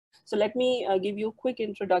So let me give you a quick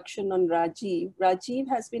introduction on Rajiv. Rajiv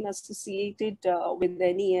has been associated with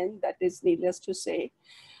NEN, that is needless to say.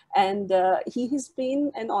 And he has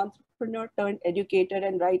been an entrepreneur turned educator.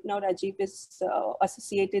 And right now Rajiv is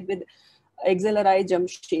associated with XLRI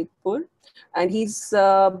Jamshedpur. And he's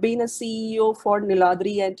been a CEO for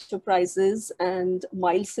Niladri Enterprises and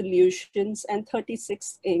Mile Solutions and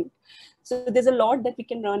 36 Inc. So there's a lot that we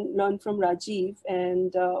can learn from Rajiv.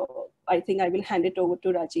 And I think I will hand it over to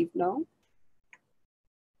Rajiv now.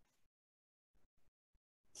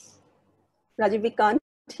 Rajiv, we can't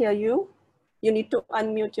hear you. You need to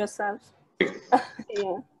unmute yourself.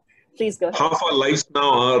 Yeah, please go ahead. Half our lives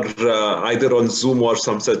now are either on Zoom or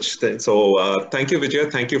some such thing. So thank you,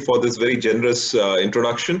 Vijay. Thank you for this very generous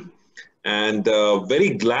introduction. And very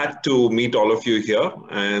glad to meet all of you here.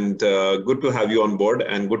 And good to have you on board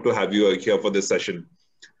and good to have you here for this session.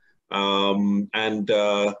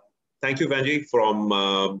 Thank you, Vanji,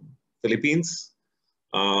 from Philippines.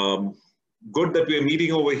 Good that we're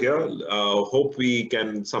meeting over here. Hope we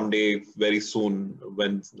can someday, very soon,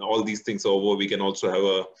 when all these things are over, we can also have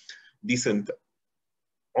a decent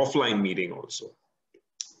offline meeting also.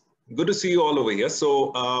 Good to see you all over here.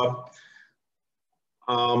 So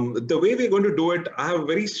the way we're going to do it, I have a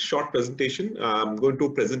very short presentation. I'm going to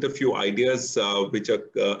present a few ideas which are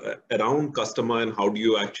around customer and how do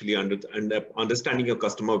you actually end up understanding your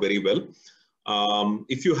customer very well.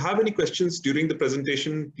 If you have any questions during the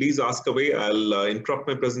presentation, please ask away. I'll interrupt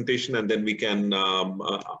my presentation and then we can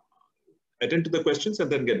attend to the questions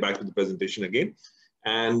and then get back to the presentation again.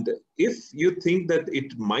 And if you think that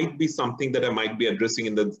it might be something that I might be addressing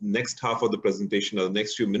in the next half of the presentation or the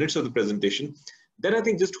next few minutes of the presentation, then I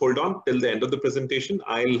think just hold on till the end of the presentation.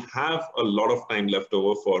 I'll have a lot of time left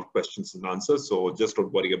over for questions and answers, so just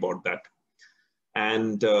don't worry about that.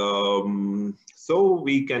 And so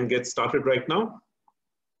we can get started right now.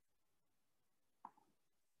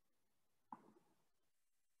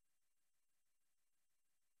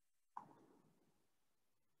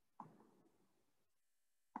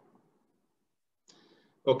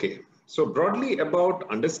 Okay, so broadly about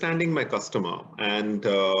understanding my customer, and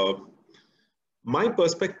my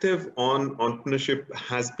perspective on entrepreneurship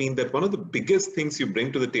has been that one of the biggest things you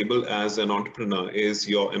bring to the table as an entrepreneur is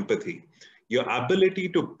your empathy. Your ability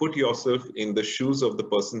to put yourself in the shoes of the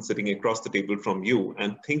person sitting across the table from you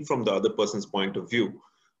and think from the other person's point of view,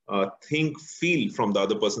 feel from the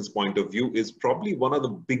other person's point of view is probably one of the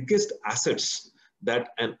biggest assets that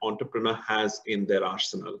an entrepreneur has in their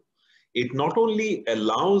arsenal. It not only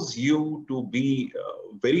allows you to be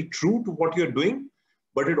very true to what you're doing,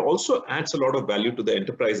 but it also adds a lot of value to the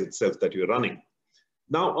enterprise itself that you're running.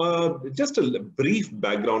 Now, just a brief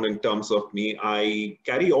background in terms of me. I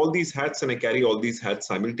carry all these hats and I carry all these hats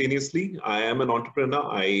simultaneously. I am an entrepreneur.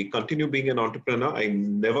 I continue being an entrepreneur. I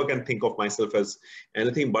never can think of myself as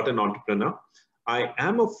anything but an entrepreneur. I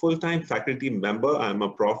am a full-time faculty member. I'm a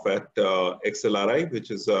prof at XLRI,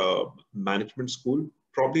 which is a management school,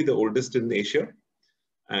 probably the oldest in Asia.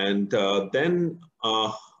 And then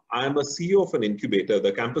I am a CEO of an incubator,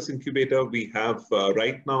 the campus incubator. We have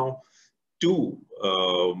right now two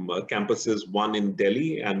campuses, one in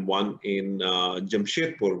Delhi and one in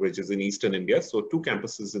Jamshedpur, which is in Eastern India. So two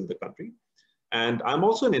campuses in the country. And I'm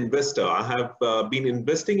also an investor. I have been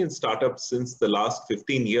investing in startups since the last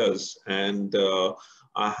 15 years. And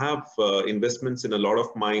I have investments in a lot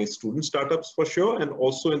of my student startups for sure, and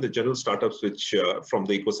also in the general startups which from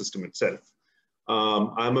the ecosystem itself.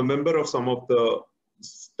 I'm a member of some of the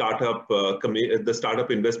startup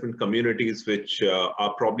investment communities which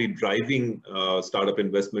are probably driving startup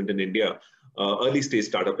investment in India, early stage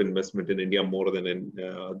startup investment in India more than in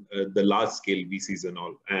the large scale VCs and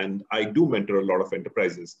all. And I do mentor a lot of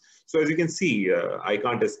enterprises. So as you can see, I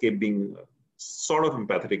can't escape being sort of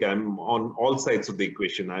empathetic. I'm on all sides of the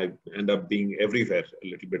equation. I end up being everywhere. A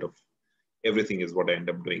little bit of everything is what I end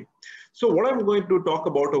up doing. So what I'm going to talk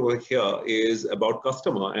about over here is about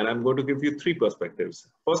customer, and I'm going to give you three perspectives.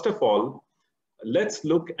 First of all, let's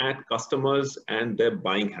look at customers and their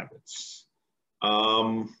buying habits.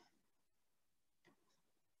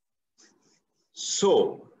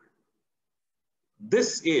 So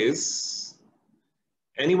this is,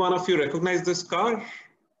 any one of you recognize this car?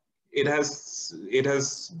 It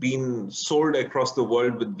has been sold across the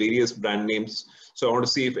world with various brand names. So I want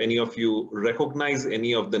to see if any of you recognize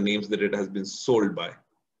any of the names that it has been sold by.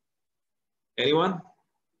 Anyone?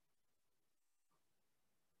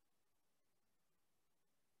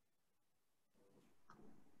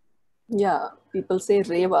 Yeah, people say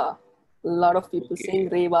Reva. A lot of people saying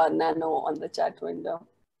Reva Nano on the chat window.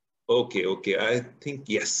 Okay, I think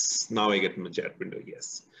yes. Now I get my chat window,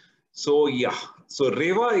 yes. So yeah, so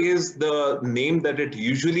Reva is the name that it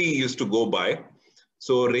usually used to go by.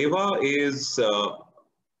 So Reva is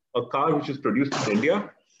a car which is produced in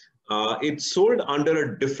India. It's sold under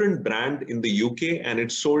a different brand in the UK, and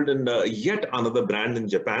it's sold in yet another brand in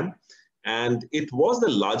Japan. And it was the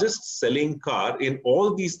largest selling car in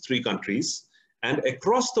all these three countries. And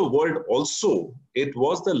across the world also, it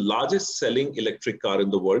was the largest selling electric car in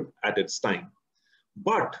the world at its time.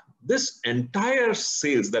 But this entire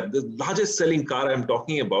sales, that the largest selling car I'm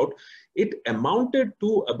talking about, it amounted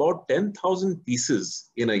to about 10,000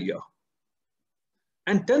 pieces in a year.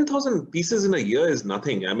 And 10,000 pieces in a year is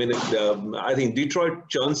nothing. I mean, I think Detroit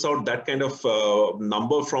churns out that kind of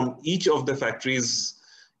number from each of the factories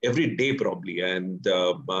every day probably. And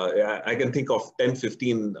I can think of 10,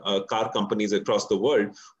 15 car companies across the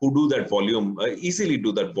world who do that volume, easily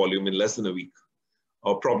do that volume in less than a week,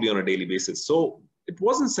 or probably on a daily basis. So it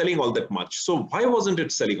wasn't selling all that much. So why wasn't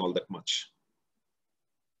it selling all that much?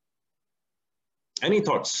 Any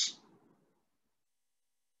thoughts?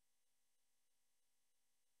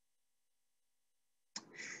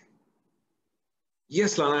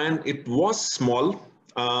 Yes, Lana, and it was small.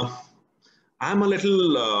 I'm a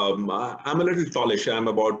little tallish. I'm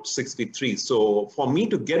about 6'3". So for me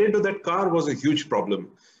to get into that car was a huge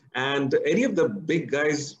problem. And any of the big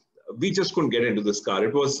guys, we just couldn't get into this car.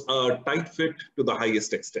 It was a tight fit to the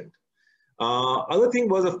highest extent. Other thing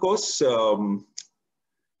was, of course,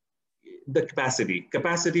 the capacity.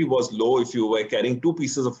 Capacity was low. If you were carrying 2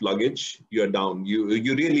 pieces of luggage, you're down. You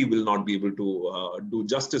really will not be able to do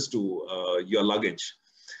justice to your luggage.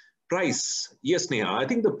 Price, yes, Neha. I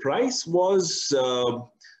think the price was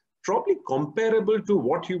probably comparable to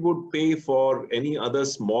what you would pay for any other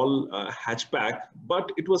small hatchback,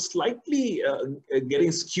 but it was slightly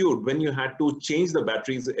getting skewed when you had to change the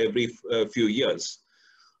batteries every few years.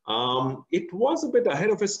 It was a bit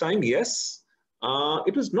ahead of its time, yes.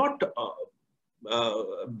 It was not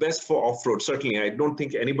best for off-road. Certainly, I don't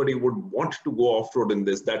think anybody would want to go off-road in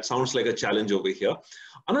this. That sounds like a challenge over here.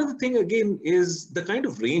 Another thing again is the kind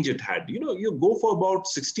of range it had. You know, you go for about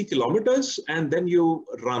 60 kilometers and then you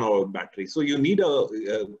run out of battery. So you need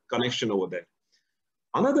a connection over there.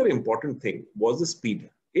 Another important thing was the speed.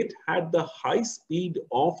 It had the high speed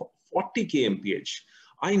of 40 kmph.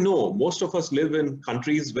 I know most of us live in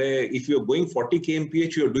countries where if you're going 40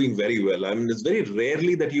 kmph, you're doing very well. I mean, it's very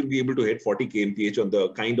rarely that you'll be able to hit 40 kmph on the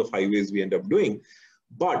kind of highways we end up doing.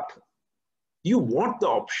 But you want the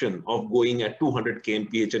option of going at 200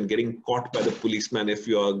 kmph and getting caught by the policeman if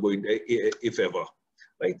you are going, if ever,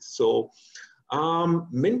 right? So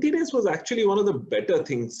maintenance was actually one of the better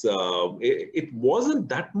things. It wasn't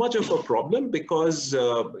that much of a problem because,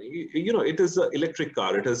 you know, it is an electric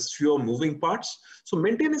car. It has fewer moving parts. So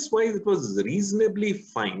maintenance wise, it was reasonably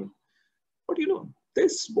fine. But, you know,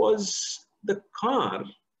 this was the car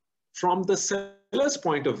from the seller's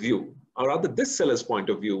point of view, or rather this seller's point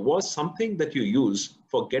of view, was something that you use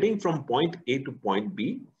for getting from point A to point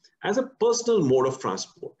B as a personal mode of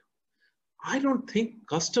transport. I don't think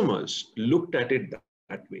customers looked at it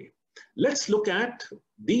that way. Let's look at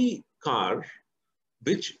the car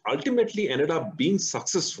which ultimately ended up being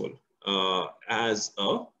successful as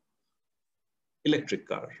a electric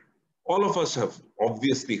car. All of us have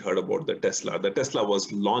obviously heard about the Tesla. The Tesla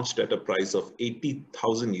was launched at a price of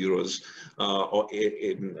 80,000 euros or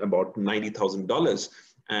in about $90,000.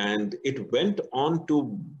 And it went on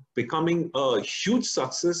to becoming a huge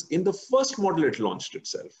success in the first model it launched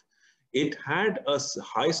itself. It had a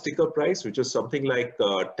high sticker price, which is something like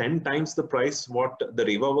 10 times the price what the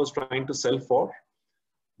Reva was trying to sell for.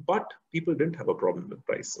 But people didn't have a problem with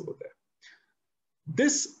price over there.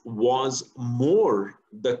 This was more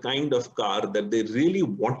the kind of car that they really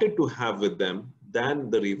wanted to have with them than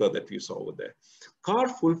the Reva that we saw over there. Car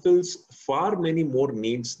fulfills far many more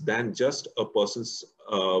needs than just a person's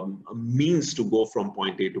means to go from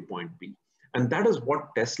point A to point B. And that is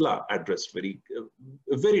what Tesla addressed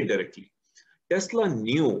very directly. Tesla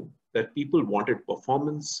knew that people wanted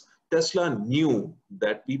performance. Tesla knew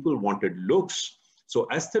that people wanted looks. So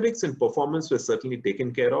aesthetics and performance were certainly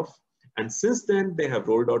taken care of. And since then, they have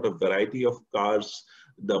rolled out a variety of cars.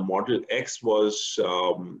 The Model X was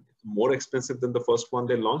more expensive than the first one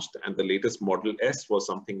they launched. And the latest Model S was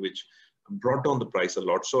something which brought down the price a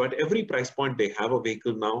lot. So at every price point, they have a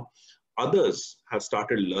vehicle now. Others have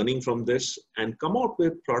started learning from this and come out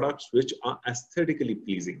with products which are aesthetically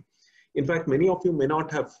pleasing. In fact, many of you may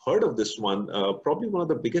not have heard of this one. Probably one of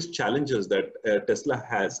the biggest challenges that Tesla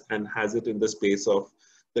has, and has it in the space of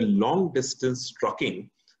the long distance trucking,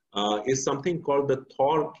 is something called the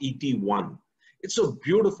Thor ET1. It's a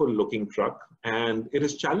beautiful looking truck. and it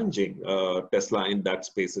is challenging Tesla in that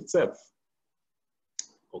space itself.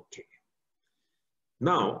 Okay.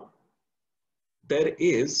 Now, there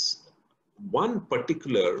is one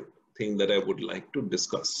particular thing that I would like to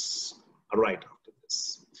discuss right after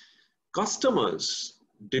this. Customers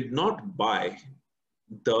did not buy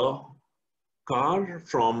the car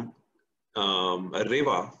from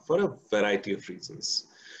Reva for a variety of reasons.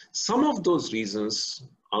 Some of those reasons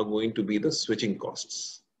are going to be the switching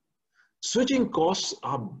costs. Switching costs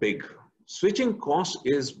are big. Switching costs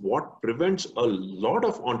is what prevents a lot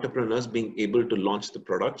of entrepreneurs being able to launch the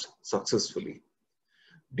products successfully.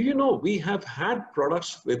 Do you know, we have had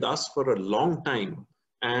products with us for a long time,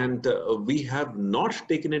 and we have not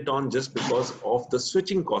taken it on just because of the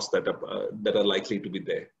switching costs that are likely to be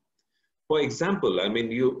there. For example, I mean,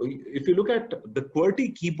 if you look at the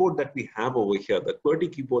QWERTY keyboard that we have over here, the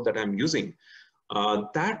QWERTY keyboard that I'm using,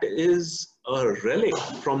 that is a relic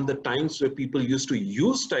from the times where people used to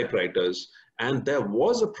use typewriters, and there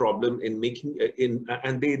was a problem in making,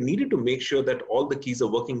 and they needed to make sure that all the keys are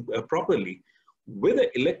working properly. With an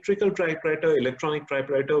electrical typewriter, electronic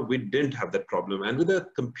typewriter, we didn't have that problem. And with a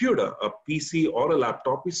computer, a PC or a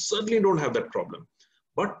laptop, we certainly don't have that problem.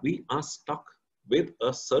 But we are stuck with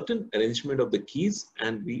a certain arrangement of the keys,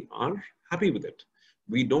 and we are happy with it.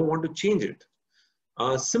 We don't want to change it.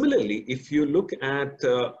 Similarly, if you look at,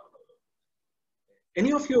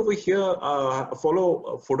 any of you over here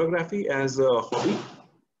follow photography as a hobby?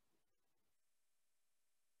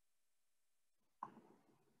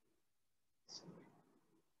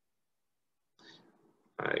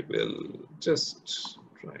 I will just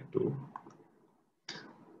try to,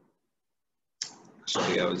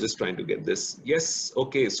 sorry, I was just trying to get this. Yes,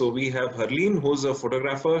 okay, so we have Harleen, who's a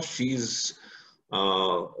photographer. She's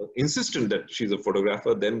insistent that she's a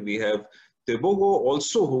photographer. Then we have Tebogo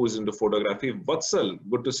also, who is into photography. Vatsal,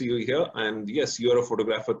 good to see you here. And yes, you are a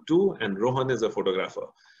photographer too. And Rohan is a photographer.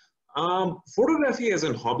 Photography as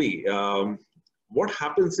a hobby, what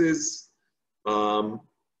happens is,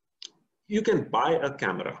 you can buy a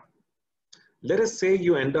camera. Let us say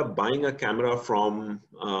you end up buying a camera from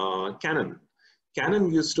Canon. Canon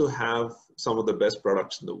used to have some of the best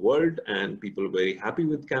products in the world, and people were very happy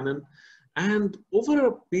with Canon. And over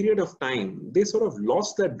a period of time, they sort of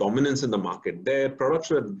lost their dominance in the market. Their products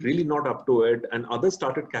were really not up to it, and others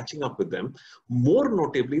started catching up with them. More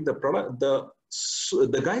notably, the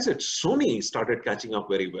guys at Sony started catching up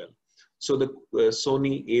very well. So the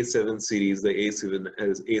Sony A7 series, the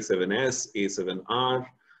A7S, A7R,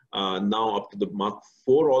 now up to the Mark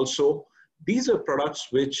IV also. These are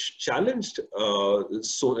products which challenged,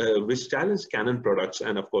 Canon products,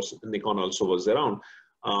 and of course Nikon also was around,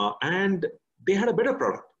 and they had a better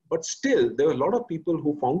product. But still, there were a lot of people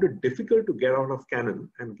who found it difficult to get out of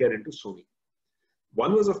Canon and get into Sony.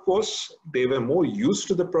 One was, of course, they were more used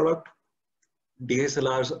to the product.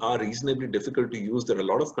 DSLRs are reasonably difficult to use. There are a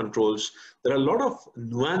lot of controls. There are a lot of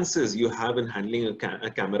nuances you have in handling a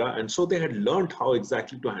camera. And so they had learned how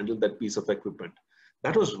exactly to handle that piece of equipment.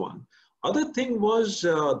 That was one. Other thing was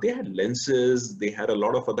they had lenses. They had a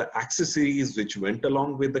lot of other accessories which went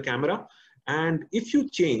along with the camera. And if you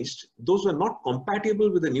changed, those were not compatible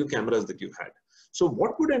with the new cameras that you had. So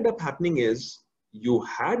what would end up happening is you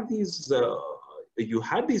had these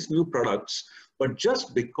new products, but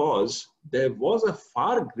just because there was a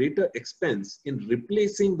far greater expense in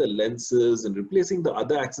replacing the lenses and replacing the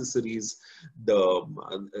other accessories,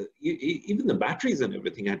 even the batteries and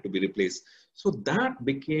everything had to be replaced. So that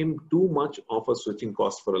became too much of a switching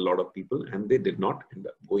cost for a lot of people, and they did not end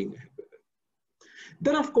up going ahead with it.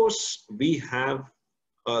 Then, of course, we have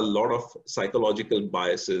a lot of psychological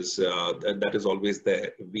biases that is always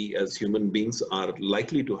there. We as human beings are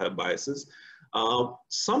likely to have biases.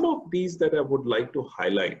 Some of these that I would like to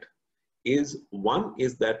highlight is, one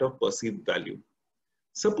is that of perceived value.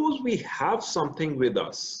 Suppose we have something with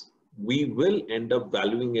us, we will end up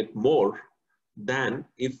valuing it more than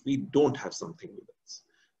if we don't have something with us.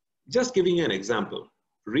 Just giving you an example,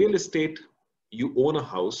 real estate, you own a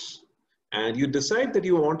house and you decide that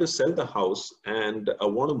you want to sell the house and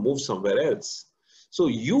want to move somewhere else. So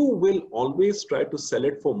you will always try to sell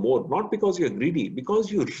it for more, not because you're greedy, because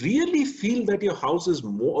you really feel that your house is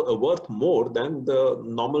worth more than the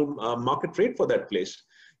normal market rate for that place.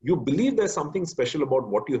 You believe there's something special about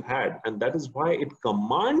what you had, and that is why it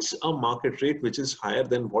commands a market rate which is higher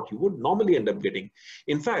than what you would normally end up getting.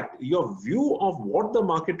 In fact, your view of what the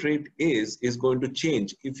market rate is going to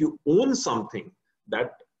change if you own something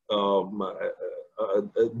that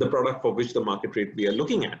the product for which the market rate we are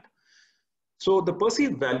looking at. So the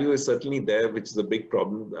perceived value is certainly there, which is a big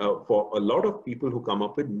problem for a lot of people who come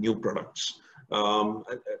up with new products.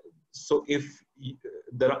 So if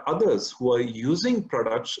there are others who are using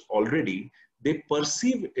products already, they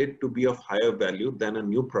perceive it to be of higher value than a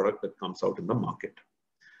new product that comes out in the market.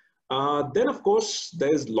 Then of course,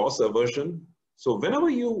 there is loss aversion. So whenever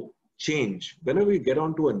you change, whenever you get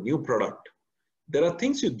onto a new product, there are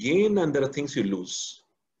things you gain and there are things you lose.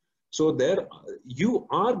 So there, you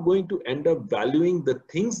are going to end up valuing the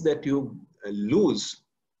things that you lose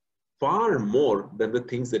far more than the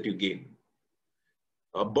things that you gain.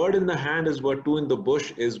 A bird in the hand is worth two in the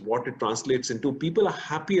bush is what it translates into. People are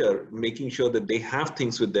happier making sure that they have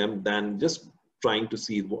things with them than just trying to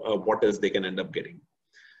see what else they can end up getting.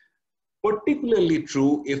 Particularly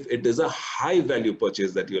true if it is a high value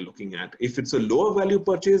purchase that you're looking at. If it's a lower value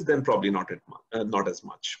purchase, then probably not as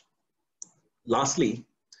much. Lastly,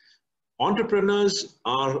 entrepreneurs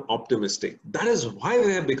are optimistic. That is why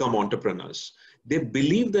they have become entrepreneurs. They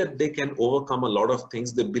believe that they can overcome a lot of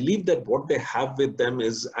things. They believe that what they have with them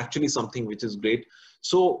is actually something which is great.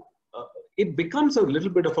 So it becomes a little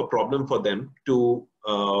bit of a problem for them to,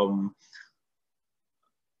 to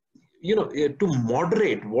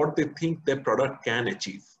moderate what they think their product can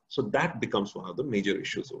achieve. So that becomes one of the major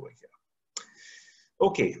issues over here.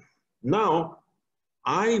 Okay, now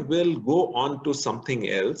I will go on to something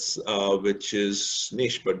else, which is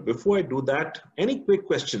niche. But before I do that, any quick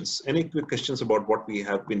questions? Any quick questions about what we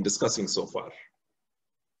have been discussing so far?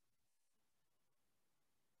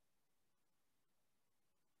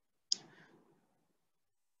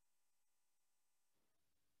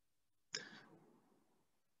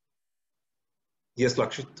 Yes,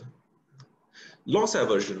 Lakshit. Loss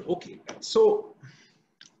aversion. Okay. So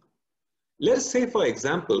let's say, for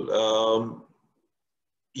example,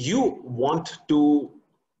 you want to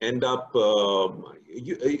end up,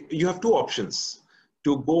 you have two options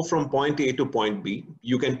to go from point A to point B.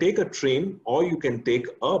 You can take a train or you can take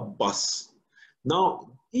a bus.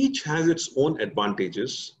 Now, each has its own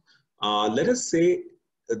advantages. Let us say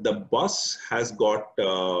the bus has got,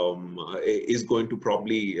 is going to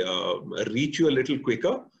probably reach you a little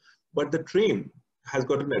quicker, but the train has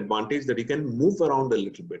got an advantage that you can move around a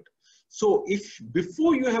little bit. So if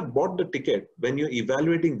before you have bought the ticket, when you're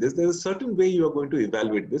evaluating this, there's a certain way you are going to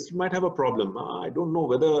evaluate this. You might have a problem. I don't know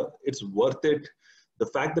whether it's worth it. The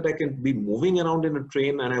fact that I can be moving around in a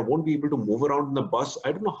train and I won't be able to move around in a bus,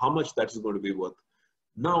 I don't know how much that is going to be worth.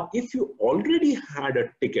 Now, if you already had a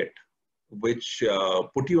ticket which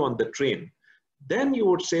put you on the train, then you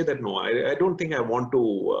would say that, no, I don't think I want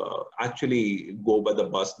to actually go by the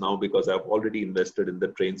bus now because I've already invested in the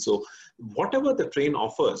train. So whatever the train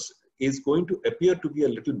offers is going to appear to be a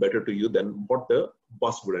little better to you than what the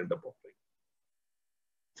bus would end up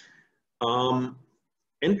offering.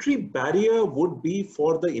 Entry barrier would be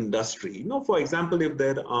for the industry. You know, for example, if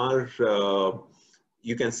there are,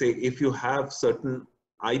 you can say, if you have certain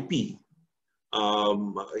IP,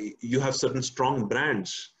 you have certain strong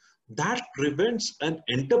brands, that prevents an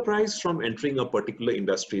enterprise from entering a particular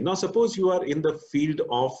industry. Now, suppose you are in the field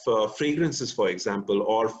of fragrances, for example,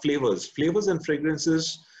 or flavors. Flavors and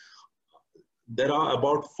fragrances, there are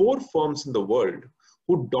about 4 firms in the world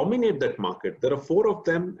who dominate that market. There are 4 of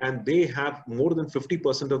them and they have more than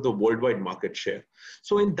 50% of the worldwide market share.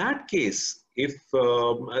 So in that case, if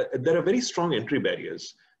there are very strong entry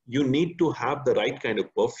barriers, you need to have the right kind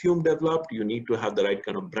of perfume developed, you need to have the right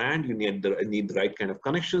kind of brand, you need the right kind of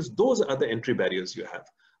connections. Those are the entry barriers you have.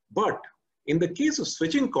 But in the case of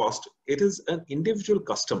switching cost, it is an individual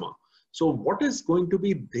customer. So what is going to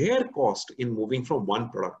be their cost in moving from one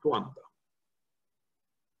product to another?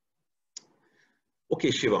 Okay,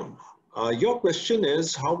 Shivam, your question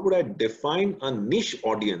is, how would I define a niche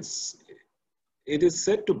audience? It is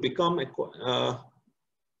said to become a,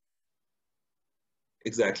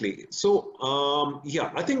 exactly. So, yeah,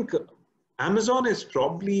 I think Amazon is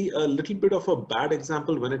probably a little bit of a bad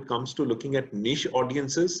example when it comes to looking at niche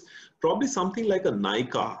audiences. Probably something like a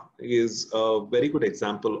Nykaa is a very good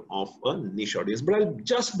example of a niche audience, but I'll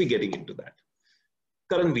just be getting into that.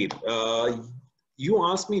 Karanveer, you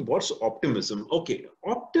asked me what's optimism. Okay,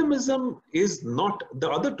 optimism is not the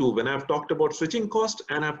other two. When I've talked about switching cost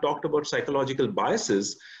and I've talked about psychological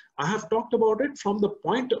biases, I have talked about it from the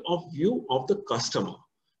point of view of the customer.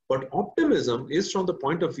 But optimism is from the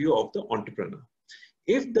point of view of the entrepreneur.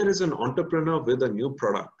 If there is an entrepreneur with a new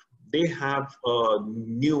product, they have a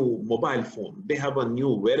new mobile phone, they have a new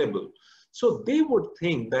wearable. So they would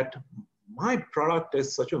think that my product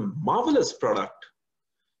is such a marvelous product.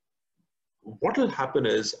 What will happen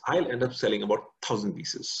is I'll end up selling about 1,000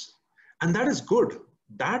 pieces. And that is good.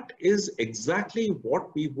 That is exactly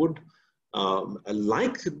what we would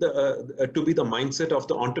like to be the mindset of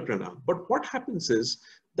the entrepreneur. But what happens is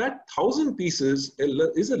that 1,000 pieces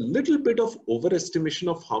is a little bit of overestimation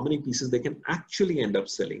of how many pieces they can actually end up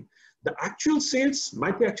selling. The actual sales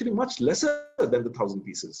might be actually much lesser than the 1,000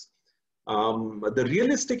 pieces. The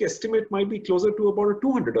realistic estimate might be closer to about a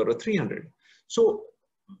 200 or a 300. So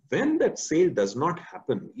when that sale does not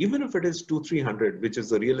happen, even if it is 200-300, which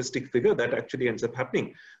is the realistic figure that actually ends up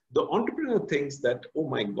happening, the entrepreneur thinks that, oh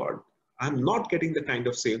my God, I'm not getting the kind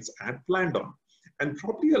of sales I had planned on. And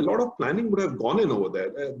probably a lot of planning would have gone in over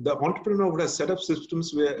there. The entrepreneur would have set up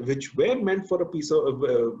systems which were meant for a piece of,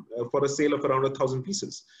 for a sale of around 1,000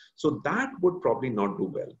 pieces. So that would probably not do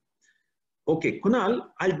well. Okay, Kunal,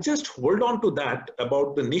 I'll just hold on to that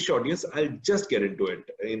about the niche audience. I'll just get into it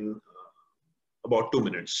in about 2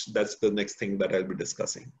 minutes. That's the next thing that I'll be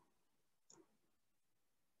discussing.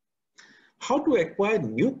 How to acquire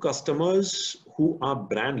new customers who are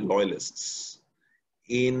brand loyalists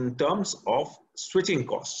in terms of switching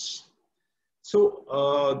costs.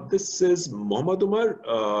 So this is Mohammad Umar.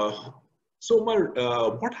 So Umar,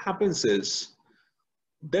 what happens is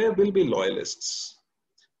there will be loyalists.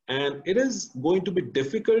 And it is going to be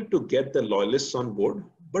difficult to get the loyalists on board.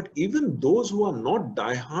 But even those who are not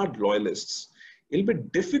die-hard loyalists, it'll be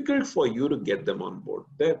difficult for you to get them on board.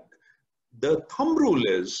 The thumb rule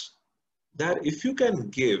is that if you can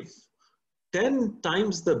give 10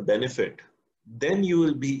 times the benefit, then you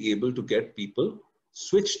will be able to get people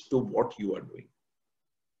switched to what you are doing.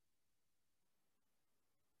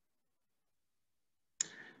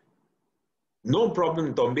 No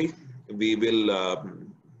problem, Tombi. We will...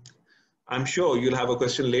 I'm sure you'll have a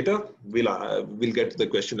question later. We'll get to the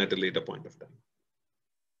question at a later point of time.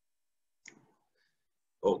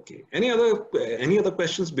 Okay. Any other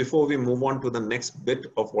questions before we move on to the next bit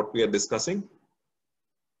of what we are discussing?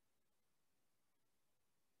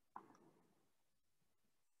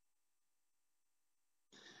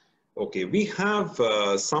 Okay. We have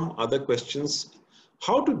some other questions.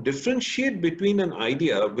 How to differentiate between an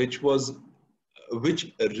idea which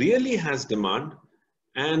really has demand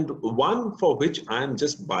and one for which I am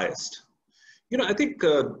just biased? You know, I think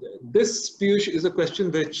this, Piyush, is a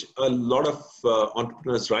question which a lot of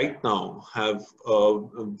entrepreneurs right now have a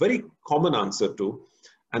very common answer to.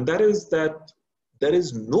 And that is that there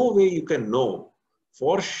is no way you can know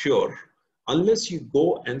for sure unless you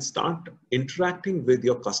go and start interacting with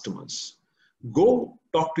your customers. Go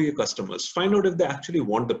talk to your customers, find out if they actually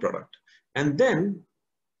want the product, and then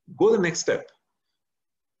go the next step.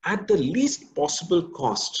 At the least possible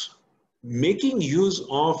cost, making use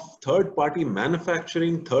of third-party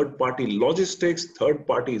manufacturing, third-party logistics,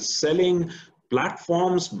 third-party selling,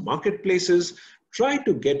 platforms, marketplaces, try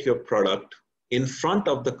to get your product in front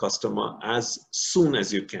of the customer as soon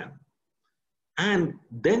as you can. And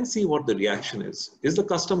then see what the reaction is. Is the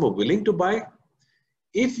customer willing to buy?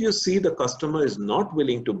 If you see the customer is not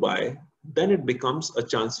willing to buy, then it becomes a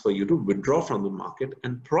chance for you to withdraw from the market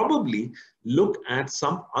and probably look at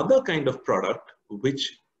some other kind of product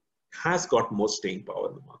which has got more staying power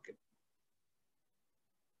in the market.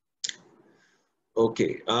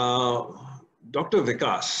 Okay, Dr.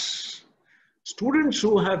 Vikas, students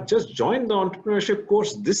who have just joined the entrepreneurship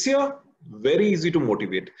course this year, very easy to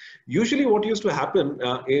motivate. Usually what used to happen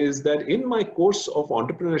is that in my course of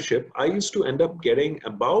entrepreneurship, I used to end up getting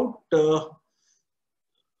about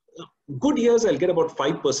good years, I'll get about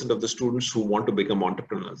 5% of the students who want to become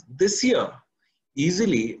entrepreneurs. This year,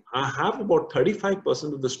 easily, I have about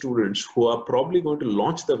 35% of the students who are probably going to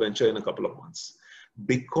launch the venture in a couple of months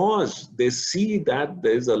because they see that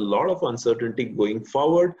there's a lot of uncertainty going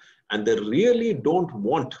forward and they really don't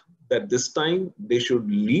want that this time they should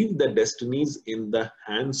leave their destinies in the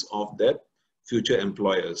hands of their future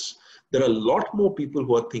employers. There are a lot more people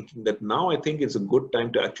who are thinking that now I think it's a good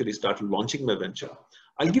time to actually start launching my venture.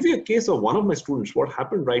 I'll give you a case of one of my students. What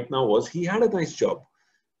happened right now was he had a nice job.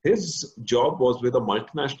 His job was with a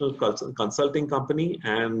multinational consulting company,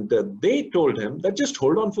 and they told him that just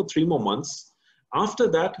hold on for 3 more months. After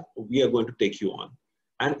that, we are going to take you on.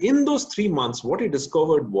 And in those 3 months, what he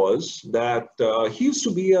discovered was that he used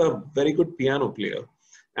to be a very good piano player,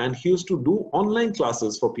 and he used to do online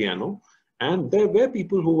classes for piano. And there were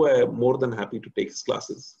people who were more than happy to take his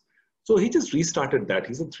classes. So he just restarted that.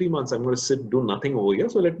 He said, 3 months, I'm going to sit, do nothing over here.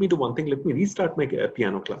 So let me do one thing. Let me restart my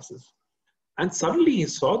piano classes. And suddenly he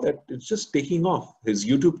saw that it's just taking off. His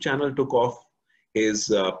YouTube channel took off.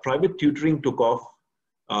 His private tutoring took off.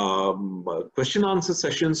 Question answer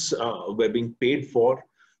sessions were being paid for.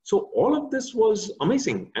 So all of this was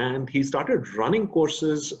amazing. And he started running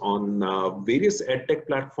courses on various edtech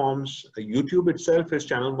platforms. YouTube itself, his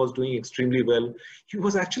channel was doing extremely well. He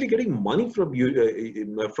was actually getting money from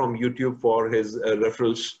YouTube for his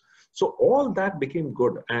referrals. So all that became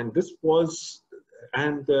good. And this was,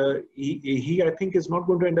 and he, I think, is not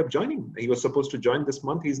going to end up joining. He was supposed to join this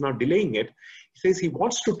month. He's now delaying it. He says he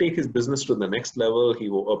wants to take his business to the next level. He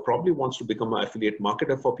probably wants to become an affiliate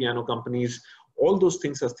marketer for piano companies. All those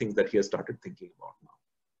things are things that he has started thinking about now.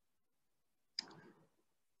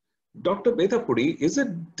 Dr. Betapudi, is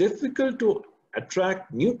it difficult to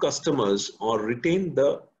attract new customers or retain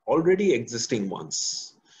the already existing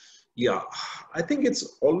ones? Yeah, I think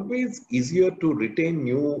it's always easier to retain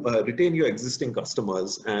your existing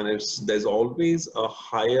customers, and there's always a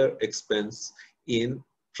higher expense in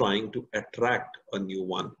trying to attract a new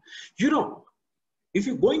one. You know, if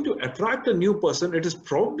you're going to attract a new person, it is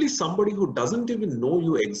probably somebody who doesn't even know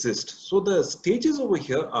you exist. So the stages over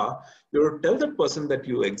here are, you have to tell that person that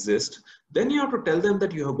you exist, then you have to tell them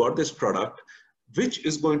that you have got this product, which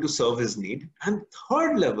is going to serve his need. And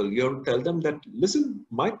third level, you have to tell them that, listen,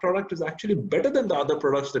 my product is actually better than the other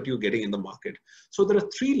products that you're getting in the market. So there are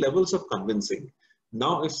 3 levels of convincing.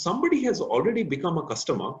 Now, if somebody has already become a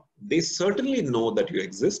customer, they certainly know that you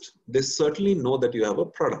exist. They certainly know that you have a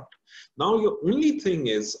product. Now, your only thing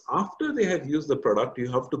is, after they have used the product, you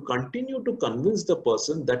have to continue to convince the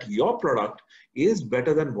person that your product is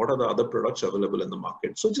better than what are the other products available in the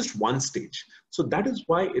market. So just one stage. So that is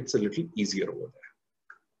why it's a little easier over there.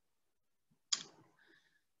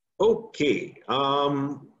 Okay,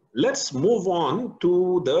 let's move on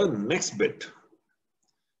to the next bit,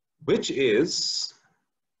 which is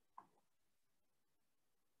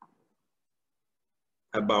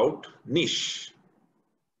about niche.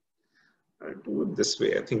 I'll do it this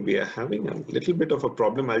way. I think we are having a little bit of a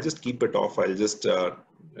problem. I'll just keep it off. I'll just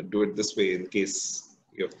do it this way in case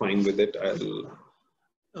you're fine with it.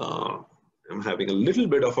 I'm having a little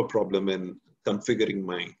bit of a problem in configuring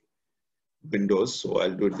my windows, so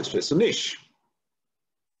I'll do it this way. So niche.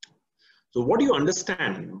 So what do you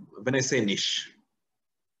understand when I say niche?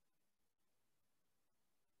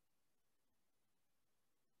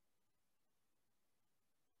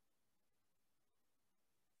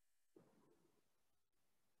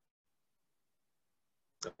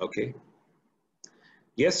 Okay.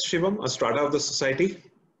 Yes, Shivam, a strata of the society.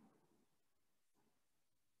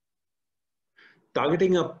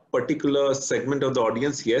 Targeting a particular segment of the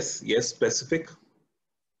audience. Yes, yes, specific.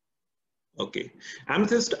 Okay.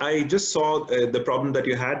 Amethyst, I just saw the problem that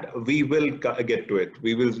you had. We will get to it.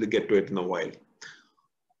 We will get to it in a while.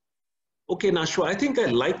 Okay, Nashwa, I think I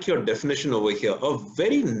like your definition over here. A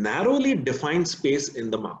very narrowly defined space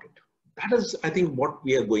in the market. That is, I think, what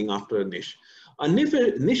we are going after a niche. A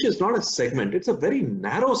niche is not a segment. It's a very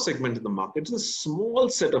narrow segment in the market. It's a small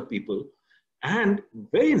set of people. And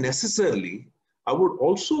very necessarily, I would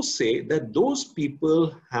also say that those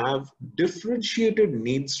people have differentiated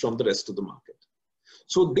needs from the rest of the market.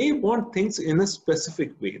 So they want things in a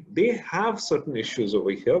specific way. They have certain issues over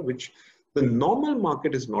here, which the normal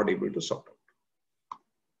market is not able to sort out.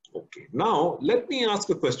 Okay, now let me ask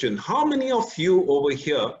a question. How many of you over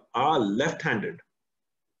here are left-handed?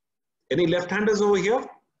 Any left-handers over here?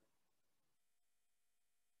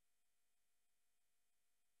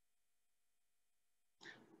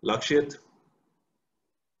 Lakshit?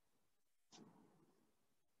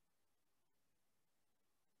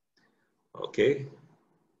 Okay.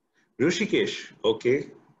 Rishikesh, okay.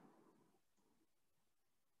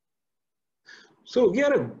 So we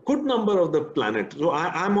are a good number of the planet. So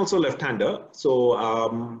I'm also left-hander.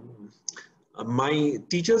 So my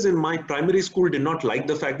teachers in my primary school did not like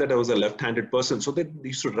the fact that I was a left-handed person. So they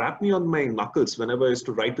used to rap me on my knuckles whenever I used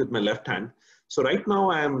to write with my left hand. So right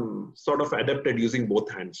now I am sort of adapted using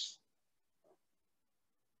both hands.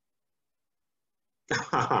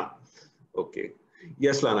 Okay.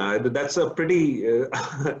 Yes, Lana, that's a pretty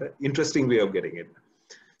interesting way of getting it.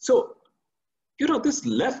 So, you know, this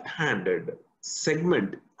left-handed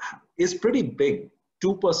segment is pretty big.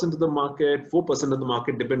 2% of the market, 4% of the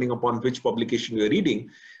market, depending upon which publication you're reading.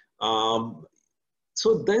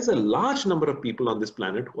 So there's a large number of people on this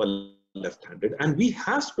planet who are left-handed, and we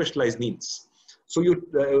have specialized needs. So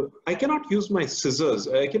I cannot use my scissors.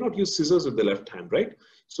 I cannot use scissors with the left hand, right?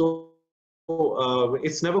 So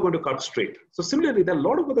it's never going to cut straight. So similarly, there are a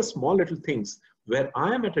lot of other small little things where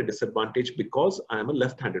I am at a disadvantage because I am a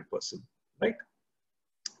left-handed person, right?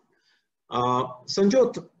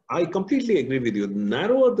 Sanjot, I completely agree with you. The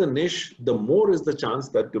narrower the niche, the more is the chance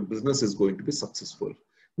that your business is going to be successful.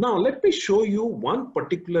 Now, let me show you one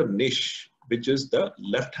particular niche, which is the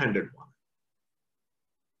left-handed one.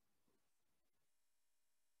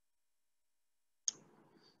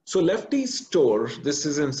 So Lefty store, this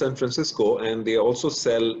is in San Francisco, and they also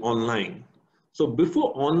sell online. So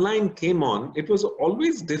before online came on, it was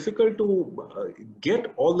always difficult to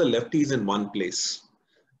get all the lefties in one place.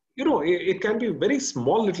 You know, it can be very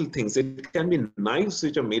small little things. It can be knives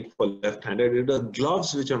which are made for left-handed. It are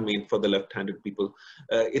gloves which are made for the left-handed people.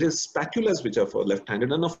 It is spatulas which are for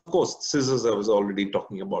left-handed. And of course, scissors I was already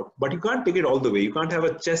talking about. But you can't take it all the way. You can't have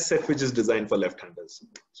a chess set which is designed for left-handers.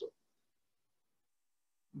 So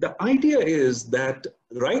the idea is that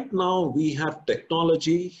right now we have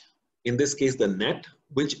technology, in this case the net,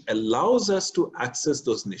 which allows us to access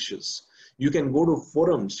those niches. You can go to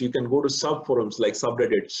forums, you can go to sub-forums like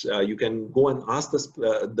subreddits, you can go and ask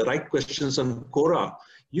the right questions on Quora.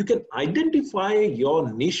 You can identify your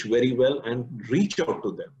niche very well and reach out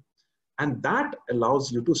to them. And that allows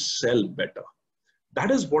you to sell better.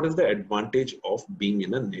 That is what is the advantage of being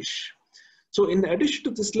in a niche. So in addition to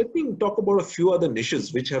this, let me talk about a few other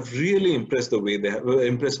niches which have really impressed me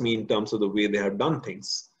in terms of the way they have done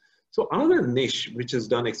things. So another niche which has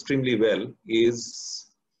done extremely well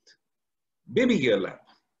is Baby Gear Lab.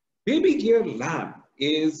 Baby Gear Lab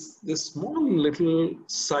is the small little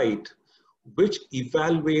site which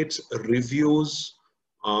evaluates, reviews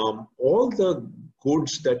all the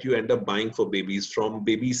goods that you end up buying for babies, from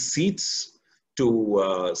baby seats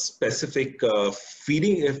to specific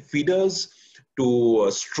feeders to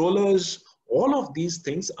strollers. All of these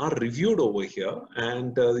things are reviewed over here,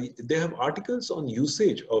 and they have articles on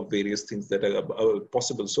usage of various things that are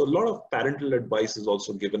possible. So a lot of parental advice is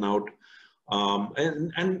also given out.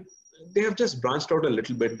 And they have just branched out a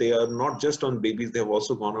little bit. They are not just on babies, they have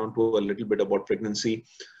also gone on to a little bit about pregnancy.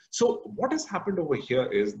 So what has happened over here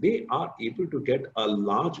is they are able to get a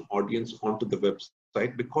large audience onto the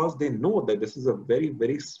website because they know that this is a very,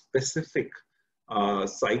 very specific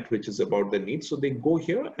site which is about their needs. So they go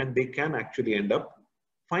here and they can actually end up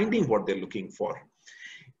finding what they're looking for.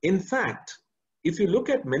 In fact, if you look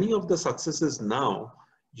at many of the successes now,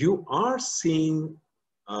 you are seeing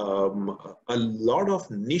a lot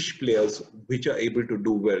of niche players which are able to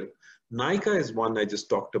do well. Nykaa is one I just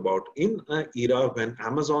talked about. In an era when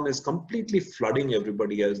Amazon is completely flooding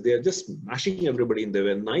everybody else, they are just smashing everybody in there,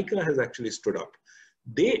 where Nykaa has actually stood up.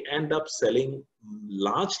 They end up selling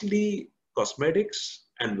largely cosmetics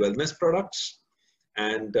and wellness products,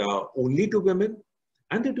 and only to women,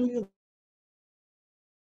 and they're doing a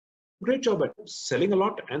great job at selling a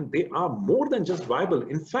lot, and they are more than just viable.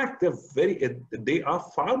 In fact, they are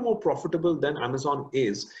far more profitable than Amazon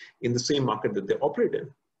is in the same market that they operate in.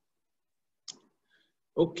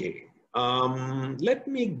 Okay, let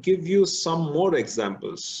me give you some more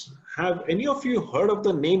examples. Have any of you heard of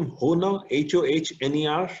the name Hohner,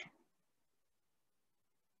 H-O-H-N-E-R?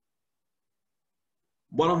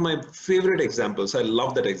 One of my favorite examples. I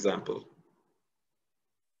love that example.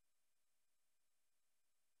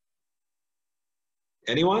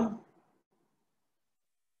 Anyone?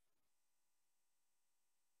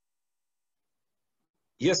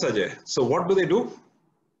 Yes, Ajay. So what do they do?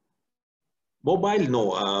 Mobile, no.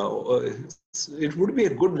 It would be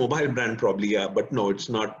a good mobile brand probably, yeah, but no, it's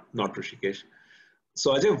not Rishikesh.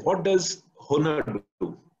 So Ajay, what does Hohner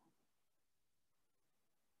do?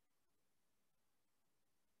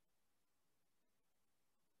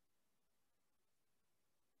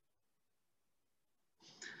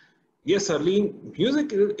 Yes, Arlene,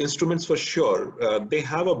 music instruments for sure. They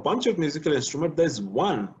have a bunch of musical instruments. There's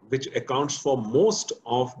one which accounts for most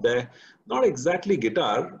of their, not exactly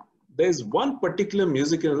guitar. There's one particular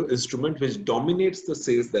musical instrument which dominates the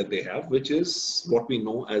sales that they have, which is what we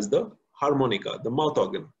know as the harmonica, the mouth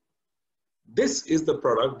organ. This is the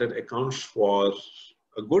product that accounts for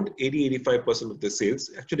a good 80-85% of the sales,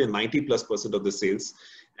 actually 90+% of the sales.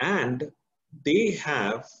 And they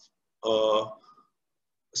have a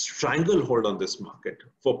stranglehold on this market.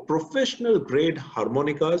 For professional grade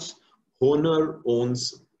harmonicas, Hohner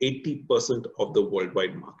owns 80% of the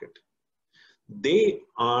worldwide market. They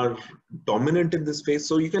are dominant in this space.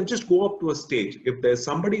 So you can just go up to a stage. If there's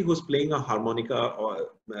somebody who's playing a harmonica or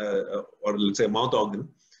let's say a mouth organ,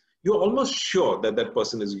 you're almost sure that that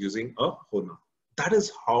person is using a Hohner. That is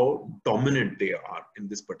how dominant they are in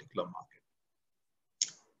this particular market.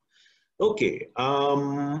 Okay.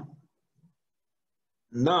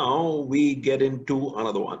 Now we get into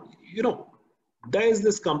another one. You know, there is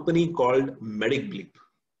this company called MedicBleep.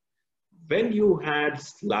 When you had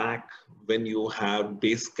Slack, when you have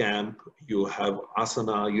Basecamp, you have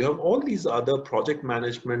Asana, you have all these other project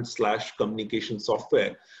management / communication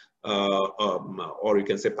software, or you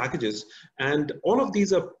can say packages, and all of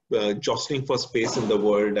these are jostling for space in the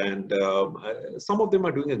world, and some of them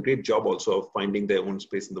are doing a great job also of finding their own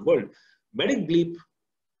space in the world. MedicBleep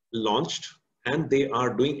launched and they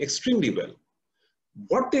are doing extremely well.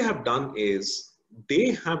 What they have done is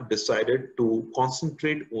they have decided to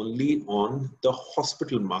concentrate only on the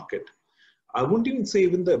hospital market. I wouldn't even say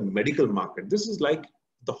even the medical market. This is like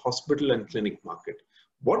the hospital and clinic market.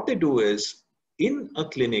 What they do is in a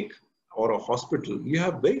clinic or a hospital, you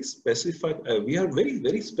have very specific, we have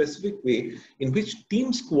very specific way in which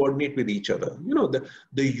teams coordinate with each other. You know,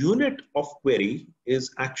 the unit of query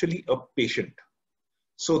is actually a patient.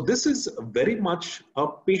 So this is very much a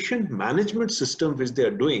patient management system which they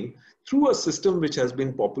are doing through a system which has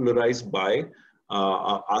been popularized by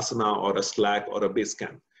Asana or a Slack or a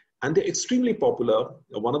Basecamp. And they're extremely popular,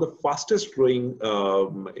 one of the fastest growing,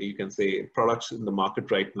 you can say, products in the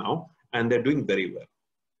market right now, and they're doing very well.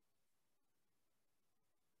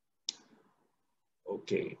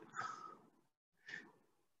 Okay.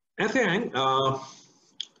 Athang,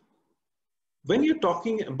 when you're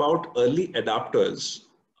talking about early adapters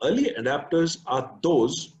are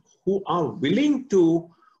those who are willing to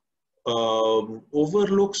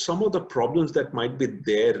overlook some of the problems that might be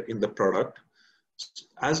there in the product,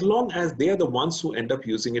 as long as they are the ones who end up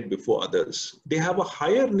using it before others. They have a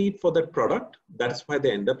higher need for that product, that's why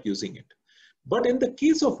they end up using it. But in the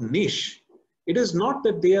case of niche, it is not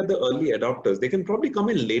that they are the early adopters. They can probably come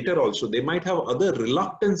in later also. They might have other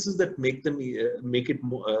reluctances that make them make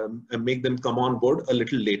them come on board a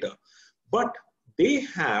little later. But they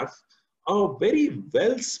have a very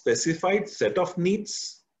well specified set of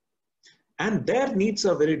needs, and their needs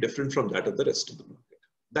are very different from that of the rest of the market.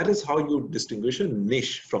 That is how you distinguish a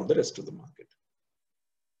niche from the rest of the market.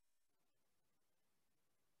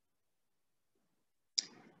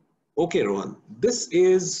 Okay, Rohan, this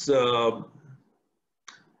is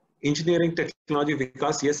engineering technology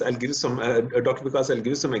Vikas. Yes, I'll give you some, Dr. Vikas, I'll give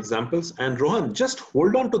you some examples. And Rohan, just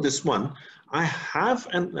hold on to this one. I have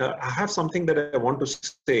something that I want to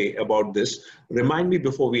say about this. Remind me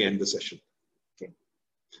before we end the session. Okay.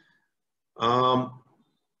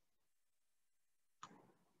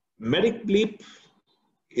 Medic Bleep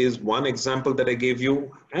is one example that I gave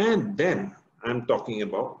you. And then I'm talking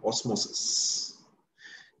about osmosis.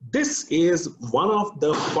 This is one of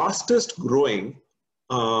the fastest growing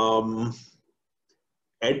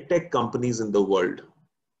edtech companies in the world.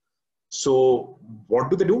 So what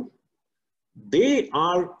do? They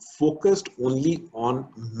are focused only on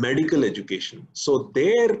medical education. So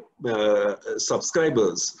their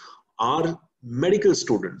subscribers are medical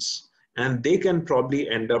students, and they can probably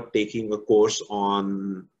end up taking a course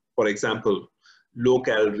on, for example, low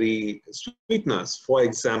calorie sweeteners, for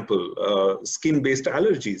example, skin-based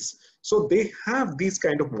allergies. So they have these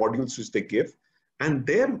kind of modules which they give. And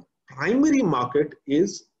their primary market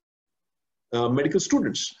is medical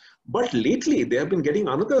students. But lately, they have been getting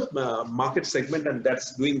another market segment, and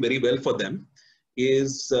that's doing very well for them,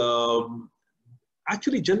 is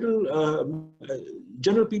actually general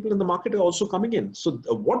people in the market are also coming in. So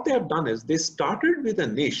what they have done is they started with a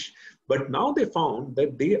niche, but now they found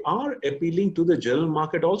that they are appealing to the general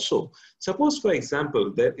market also. Suppose, for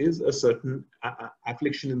example, there is a certain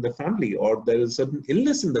affliction in the family, or there is a certain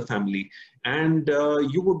illness in the family, and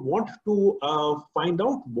you would want to find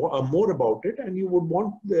out more about it, and you would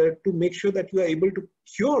want to make sure that you are able to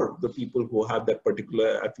cure the people who have that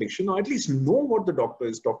particular affliction, or at least know what the doctor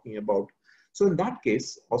is talking about. So in that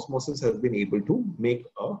case, osmosis has been able to make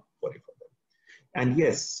a worry for them. And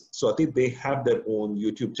yes, Swati, they have their own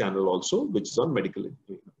YouTube channel also, which is on medical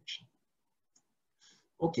innovation.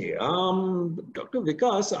 Okay, Dr.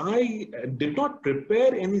 Vikas, I did not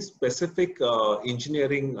prepare any specific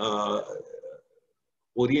engineering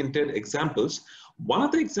oriented examples. One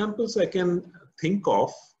of the examples I can think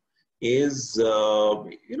of is,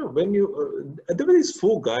 you know, when you, there were these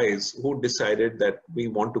 4 guys who decided that we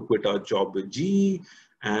want to quit our job with GE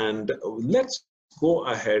and let's go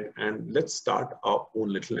ahead and let's start our own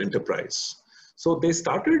little enterprise. So they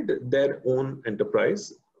started their own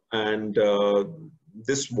enterprise, and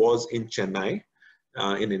this was in Chennai,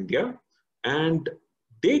 in India, and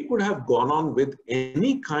they could have gone on with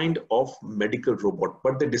any kind of medical robot,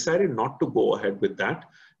 but they decided not to go ahead with that.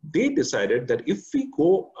 They decided that if we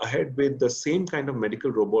go ahead with the same kind of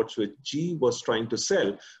medical robots which GE was trying to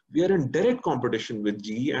sell, we are in direct competition with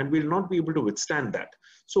GE and we'll not be able to withstand that.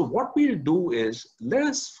 So what we'll do is, let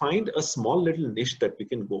us find a small little niche that we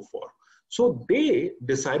can go for. So they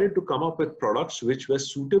decided to come up with products which were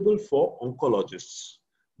suitable for oncologists,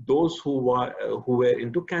 those who were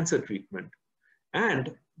into cancer treatment.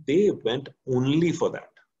 And they went only for that.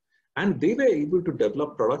 And they were able to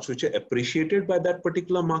develop products which are appreciated by that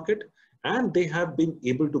particular market, and they have been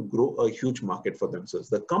able to grow a huge market for themselves.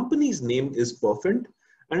 The company's name is Perfect,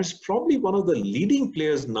 and it's probably one of the leading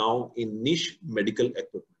players now in niche medical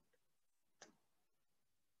equipment.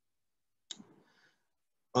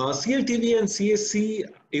 CLTV and CSC,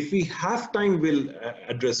 if we have time, we'll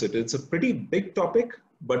address it. It's a pretty big topic,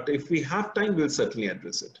 but if we have time, we'll certainly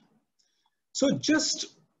address it. So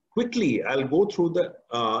just quickly, I'll go through the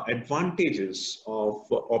advantages of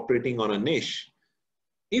operating on a niche.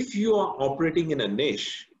 If you are operating in a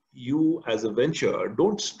niche, you as a venture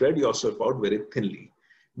don't spread yourself out very thinly.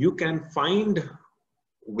 You can find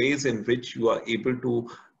ways in which you are able to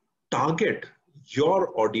target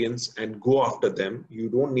your audience and go after them. You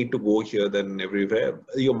don't need to go here, there, and everywhere.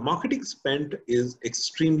 Your marketing spend is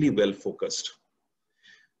extremely well focused.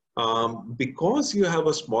 Because you have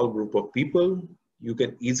a small group of people, you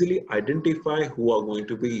can easily identify who are going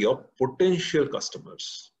to be your potential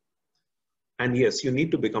customers. And yes, you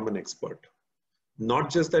need to become an expert.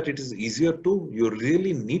 Not just that it is easier to, you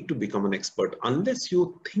really need to become an expert. Unless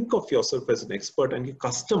you think of yourself as an expert and your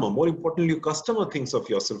customer, more importantly, your customer thinks of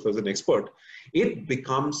yourself as an expert, it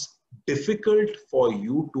becomes difficult for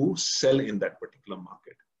you to sell in that particular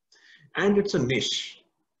market. And it's a niche.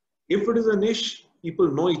 If it is a niche,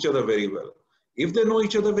 people know each other very well. If they know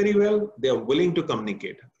each other very well, they are willing to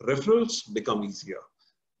communicate. Referrals become easier.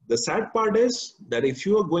 The sad part is that if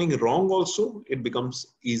you are going wrong also, it becomes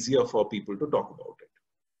easier for people to talk about it.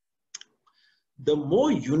 The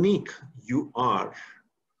more unique you are,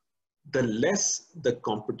 the less the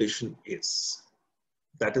competition is.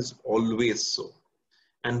 That is always so.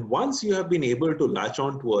 And once you have been able to latch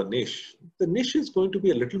on to a niche, the niche is going to be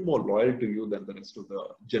a little more loyal to you than the rest of the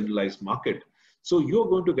generalized market. So you're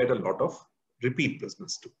going to get a lot of repeat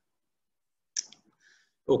business too.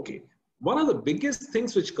 Okay. One of the biggest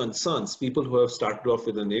things which concerns people who have started off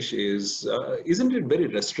with a niche is, isn't it very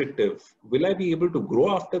restrictive? Will I be able to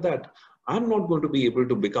grow after that? I'm not going to be able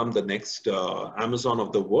to become the next Amazon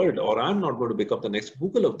of the world, or I'm not going to become the next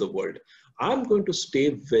Google of the world. I'm going to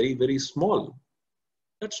stay very, very small.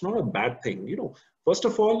 That's not a bad thing. You know, first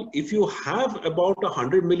of all, if you have about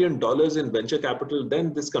 $100 million in venture capital,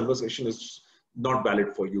 then this conversation is not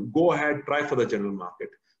valid for you. Go ahead, try for the general market.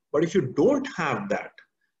 But if you don't have that,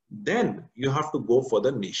 then you have to go for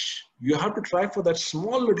the niche. You have to try for that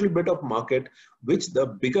small little bit of market, which the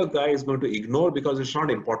bigger guy is going to ignore because it's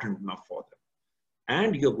not important enough for them.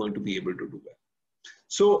 And you're going to be able to do that.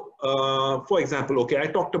 So, for example, okay, I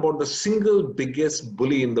talked about the single biggest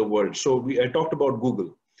bully in the world. So I talked about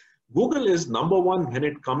Google. Google is number one when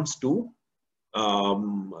it comes to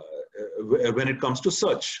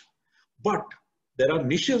search. But there are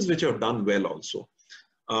niches which have done well also.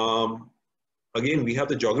 Again, we have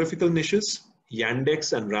the geographical niches.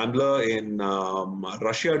 Yandex and Rambler in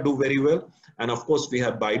Russia do very well. And of course, we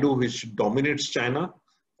have Baidu, which dominates China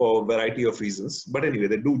for a variety of reasons. But anyway,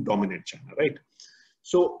 they do dominate China, right?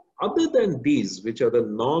 So other than these, which are the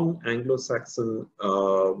non-Anglo-Saxon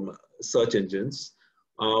search engines,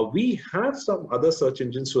 we have some other search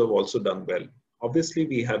engines who have also done well. Obviously,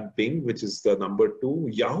 we have Bing, which is the number 2,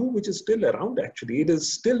 Yahoo, which is still around actually. It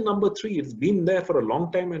is still number 3. It's been there for a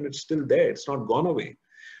long time and it's still there. It's not gone away.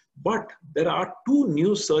 But there are 2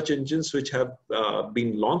 new search engines which have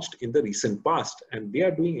been launched in the recent past, and they are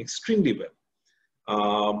doing extremely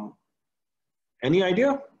well. Any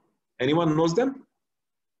idea? Anyone knows them?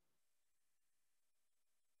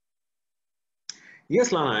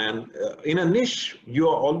 Yes, Lana, and in a niche, you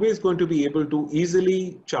are always going to be able to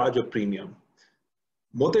easily charge a premium.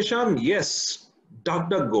 Motesham, yes,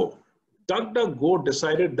 DuckDuckGo. DuckDuckGo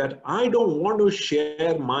decided that I don't want to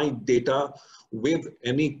share my data with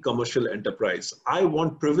any commercial enterprise. I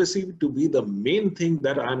want privacy to be the main thing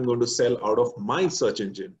that I'm going to sell out of my search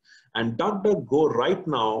engine. And DuckDuckGo right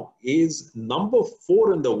now is number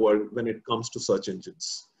 4 in the world when it comes to search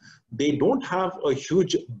engines. They don't have a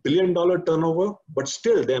huge billion-dollar turnover, but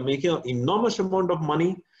still they're making an enormous amount of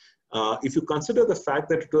money. If you consider the fact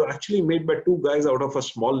that it was actually made by 2 guys out of a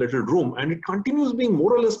small little room, and it continues being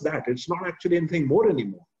more or less that. It's not actually anything more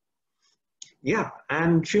anymore. Yeah,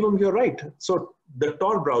 and Shivam, you're right. So the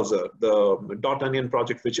Tor browser, the .onion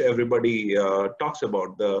project, which everybody talks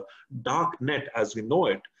about, the dark net as we know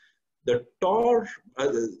it, the Tor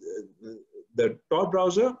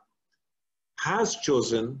browser has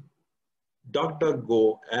chosen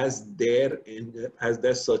DuckDuckGo as their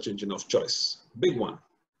search engine of choice. Big one.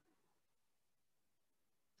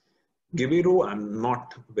 Giviru, I'm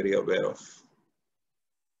not very aware of.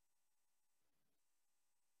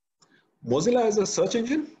 Mozilla as a search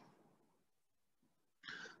engine?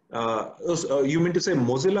 You mean to say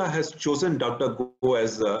Mozilla has chosen DuckDuckGo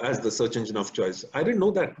as the search engine of choice? I didn't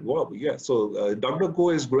know that. Wow, yeah. So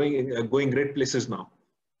DuckDuckGo is going great places now.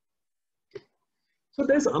 So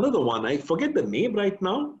there's another one, I forget the name right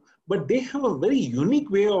now, but they have a very unique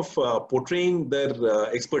way of portraying their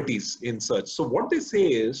expertise in such. So what they say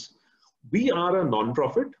is, we are a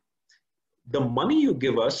non-profit. The money you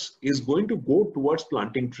give us is going to go towards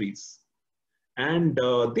planting trees. And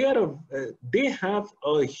they have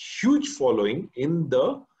a huge following in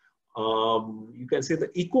the, you can say, the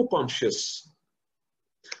eco-conscious.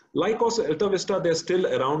 Like also Alta Vista, they're still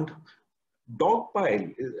around.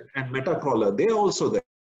 Dogpile and Metacrawler, they're also there.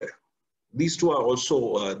 These two are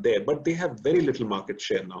also there, but they have very little market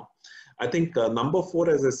share now. I think number 4,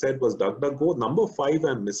 as I said, was DuckDuckGo. Number 5,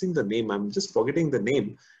 I'm missing the name. I'm just forgetting the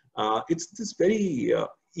name. It's this very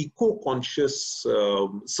eco-conscious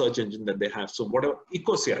search engine that they have. So whatever,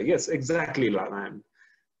 Ecosia, yes, exactly, Lana.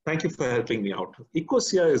 Thank you for helping me out.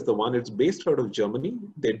 Ecosia is the one. It's based out of Germany.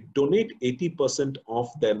 They donate 80% of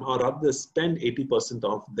them, or rather spend 80%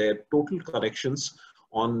 of their total connections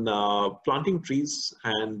on planting trees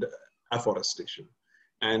and afforestation.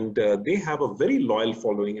 And they have a very loyal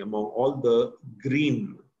following among all the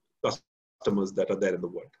green customers that are there in the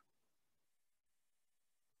world.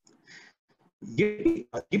 Yippee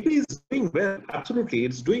is doing well. Absolutely,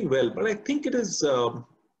 it's doing well. But I think it is...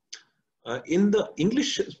 in the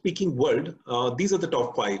English-speaking world, these are the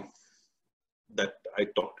top 5 that I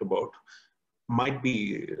talked about. I might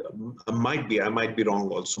be wrong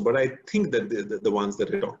also, but I think that the ones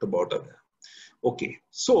that I talked about are there. Okay,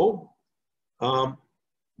 so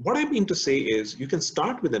what I mean to say is, you can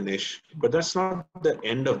start with a niche, but that's not the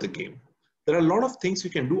end of the game. There are a lot of things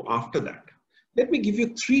you can do after that. Let me give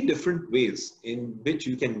you 3 different ways in which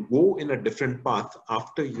you can go in a different path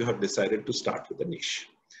after you have decided to start with a niche.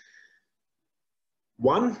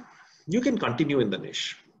 1, you can continue in the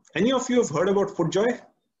niche. Any of you have heard about FootJoy,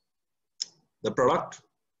 the product?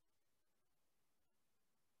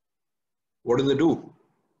 What do they do?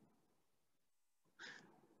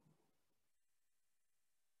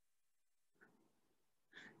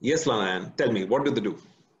 Yes, Lana, tell me, what do they do?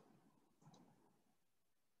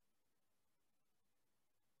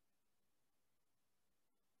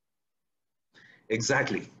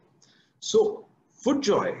 Exactly. So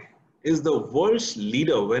FootJoy is the world's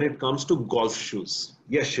leader when it comes to golf shoes.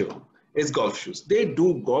 Yes, Shiva, it's golf shoes. They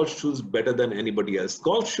do golf shoes better than anybody else.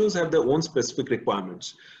 Golf shoes have their own specific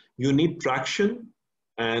requirements. You need traction,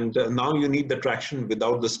 and now you need the traction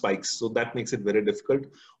without the spikes. So that makes it very difficult.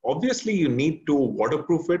 Obviously, you need to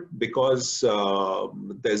waterproof it because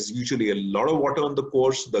there's usually a lot of water on the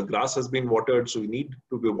course. The grass has been watered, so you need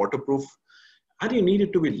to be waterproof. And you need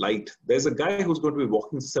it to be light. There's a guy who's going to be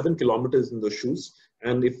walking 7 kilometers in those shoes.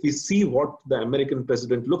 And if we see what the American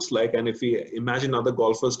president looks like, and if we imagine other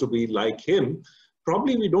golfers to be like him,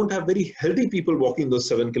 probably we don't have very healthy people walking those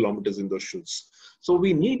 7 kilometers in those shoes. So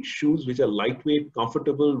we need shoes which are lightweight,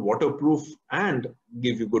 comfortable, waterproof, and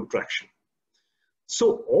give you good traction.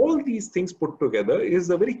 So all these things put together is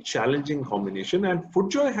a very challenging combination, and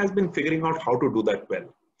FootJoy has been figuring out how to do that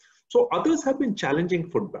well. So others have been challenging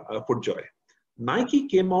FootJoy. Nike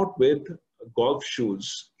came out with golf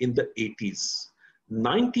shoes in the 80s.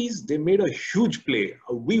 90s, they made a huge play.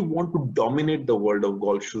 We want to dominate the world of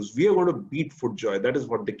golf shoes. We are going to beat FootJoy. That is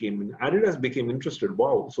what they came in. Adidas became interested.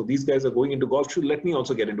 Wow, so these guys are going into golf shoes. Let me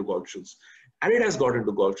also get into golf shoes. Adidas got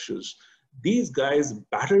into golf shoes. These guys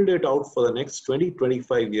battled it out for the next 20,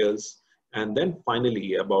 25 years. And then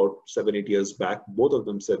finally, about 7, 8 years back, both of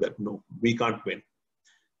them said that, no, we can't win.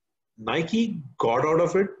 Nike got out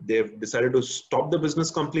of it. They've decided to stop the business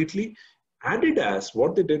completely. Adidas,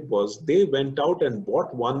 what they did was they went out and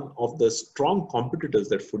bought one of the strong competitors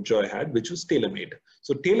that FootJoy had, which was TaylorMade.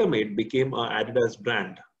 So TaylorMade became an Adidas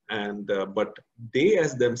brand, and but they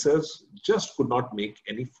as themselves just could not make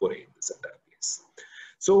any foray in this entire place.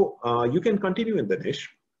 So you can continue in the niche.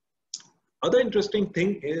 Other interesting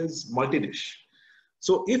thing is multi-niche.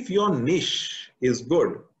 So if your niche is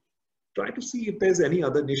good, try to see if there's any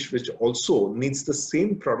other niche which also needs the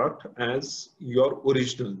same product as your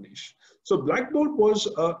original niche. So Blackboard was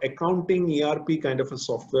an accounting ERP kind of a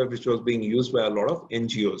software which was being used by a lot of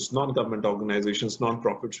NGOs, non-government organizations,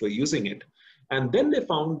 non-profits were using it. And then they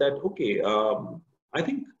found that, okay, I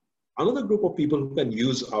think another group of people who can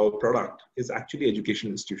use our product is actually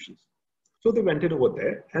education institutions. So they went in over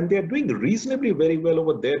there, and they are doing reasonably very well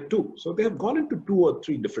over there too. So they have gone into 2 or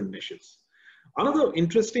 3 different niches. Another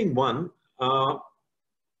interesting one,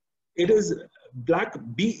 it is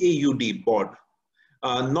BAUD board,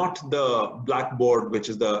 not the Blackboard, which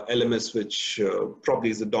is the LMS, which probably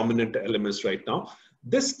is the dominant LMS right now.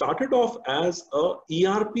 This started off as a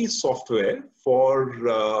ERP software for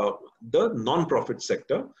the non-profit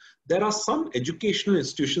sector. There are some educational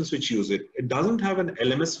institutions which use it. It doesn't have an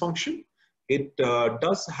LMS function. it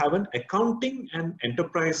does have an accounting and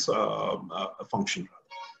enterprise function.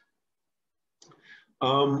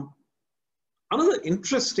 Another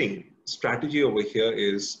interesting strategy over here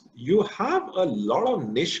is you have a lot of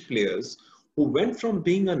niche players who went from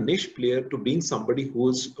being a niche player to being somebody who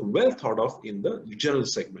is well thought of in the general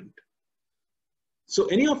segment. So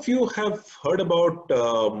any of you have heard about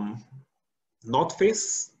North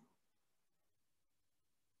Face?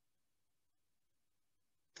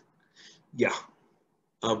 Yeah,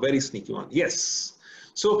 a very sneaky one. Yes.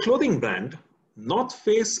 So clothing brand, North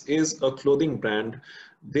Face is a clothing brand.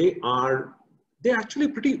 They're actually a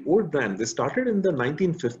pretty old brand. They started in the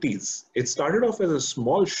 1950s. It started off as a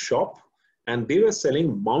small shop and they were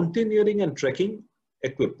selling mountaineering and trekking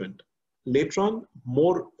equipment. Later on,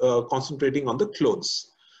 more concentrating on the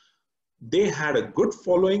clothes. They had a good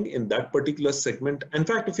following in that particular segment. In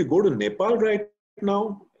fact, if you go to Nepal right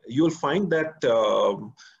now, you'll find that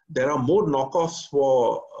there are more knockoffs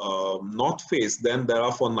for North Face than there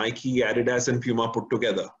are for Nike, Adidas, and Puma put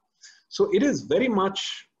together. So it is very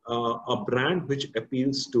much a brand which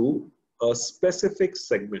appeals to a specific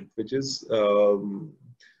segment, which is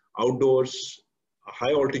outdoors,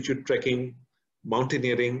 high altitude trekking,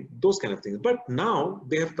 mountaineering, those kind of things. But now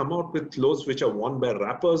they have come out with clothes which are worn by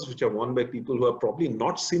rappers, which are worn by people who have probably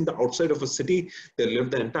not seen the outside of a city. They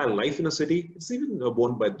lived their entire life in a city. It's even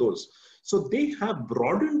worn by those. So they have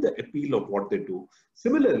broadened the appeal of what they do.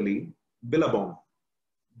 Similarly, Billabong,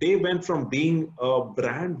 they went from being a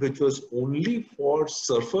brand which was only for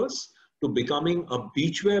surfers to becoming a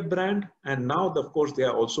beachwear brand. And now, of course, they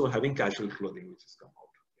are also having casual clothing, which has come out.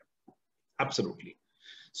 Absolutely.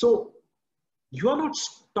 So you are not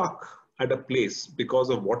stuck at a place because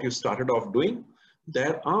of what you started off doing.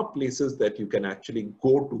 There are places that you can actually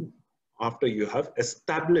go to after you have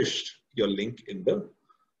established your link in the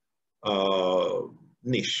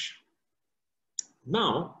niche.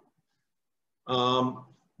 Now,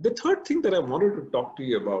 the third thing that I wanted to talk to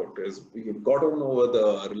you about is you've gotten over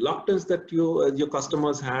the reluctance that your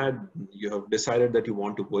customers had. You have decided that you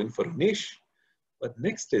want to go in for a niche. But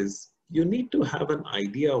next is you need to have an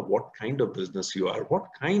idea of what kind of business you are, what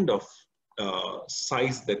kind of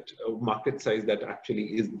size that market size that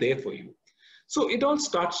actually is there for you. So it all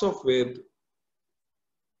starts off with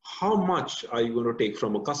how much are you going to take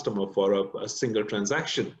from a customer for a single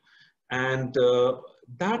transaction? And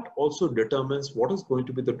that also determines what is going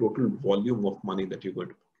to be the total volume of money that you're going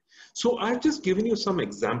to pay. So I've just given you some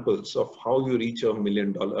examples of how you reach $1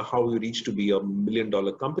 million, how you reach to be $1 million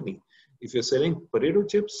company. If you're selling potato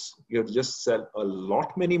chips, you just sell a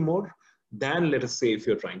lot many more than, let us say, if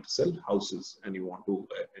you're trying to sell houses and you want to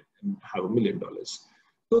have $1 million.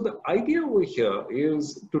 So the idea over here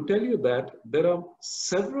is to tell you that there are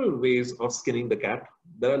several ways of skinning the cat.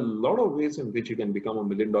 There are a lot of ways in which you can become $1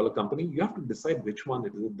 million company. You have to decide which one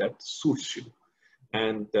it is that suits you.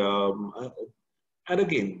 And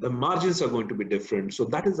again, the margins are going to be different. So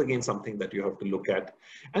that is again something that you have to look at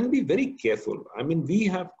and be very careful. I mean, we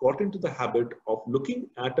have got into the habit of looking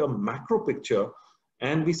at a macro picture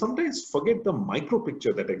and we sometimes forget the micro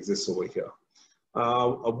picture that exists over here.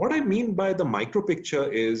 What I mean by the micro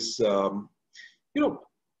picture is,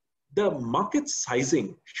 the market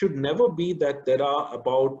sizing should never be that there are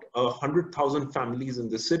about 100,000 families in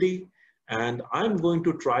the city and I'm going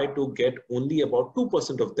to try to get only about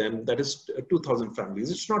 2% of them, that is 2,000 families.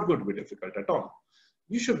 It's not going to be difficult at all.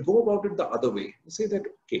 You should go about it the other way. Say that,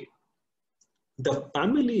 okay, the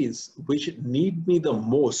families which need me the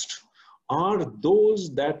most are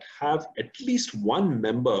those that have at least one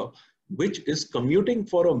member which is commuting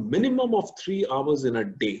for a minimum of 3 hours in a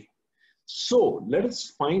day. So let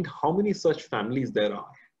us find how many such families there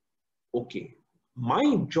are. Okay.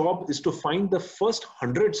 My job is to find the first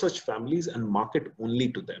 100 such families and market only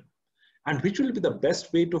to them. And which will be the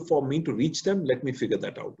best way for me to reach them? Let me figure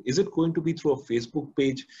that out. Is it going to be through a Facebook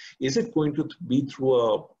page? Is it going to be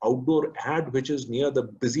through an outdoor ad which is near the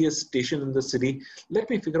busiest station in the city? Let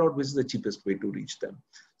me figure out which is the cheapest way to reach them.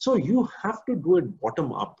 So you have to do it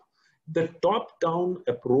bottom up. The top-down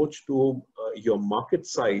approach to your market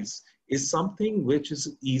size is something which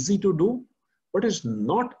is easy to do, but it's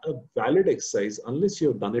not a valid exercise unless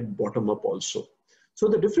you've done it bottom up also. So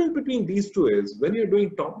the difference between these two is when you're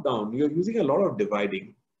doing top down, you're using a lot of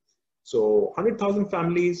dividing. So 100,000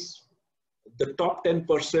 families, the top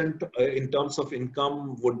 10% in terms of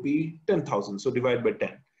income would be 10,000. So divide by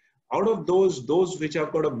 10. Out of those which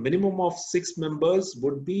have got a minimum of 6 members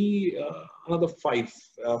would be another 5,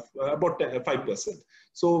 about 5%.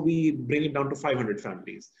 So we bring it down to 500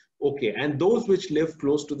 families. Okay, and those which live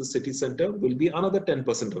close to the city center will be another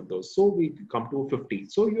 10% of those. So we come to 50.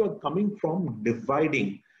 So you are coming from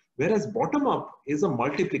dividing Whereas bottom up is a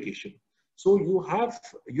multiplication. So you have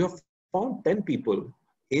found 10 people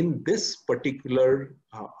in this particular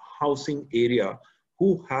housing area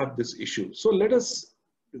who have this issue. So let us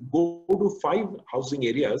go to 5 housing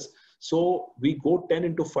areas. So we go 10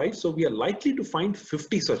 into 5. So we are likely to find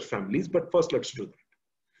 50 such families, but first let's do that.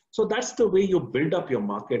 So that's the way you build up your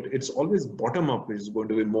market. It's always bottom up which is going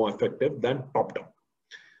to be more effective than top down.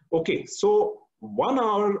 Okay, so 1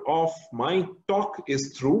 hour of my talk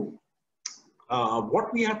is through.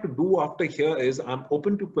 What we have to do after here is I'm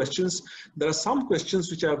open to questions. There are some questions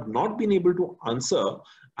which I have not been able to answer.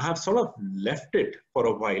 I have sort of left it for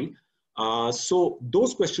a while. So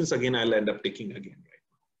those questions again, I'll end up taking again right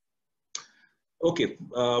now. Okay,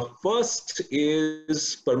 first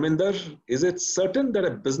is Parminder. Is it certain that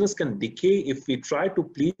a business can decay if we try to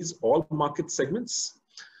please all market segments?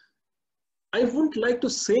 I wouldn't like to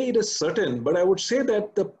say it is certain, but I would say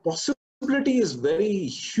that the possibility is very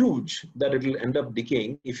huge that it will end up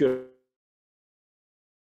decaying if you're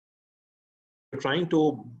trying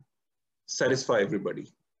to satisfy everybody.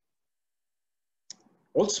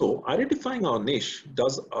 Also, identifying our niche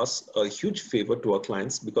does us a huge favor to our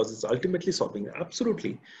clients because it's ultimately solving it.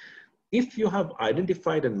 Absolutely. If you have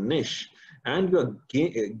identified a niche and you are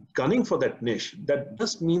gunning for that niche, that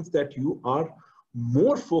just means that you are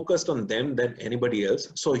more focused on them than anybody else.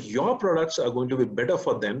 So your products are going to be better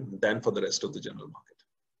for them than for the rest of the general market.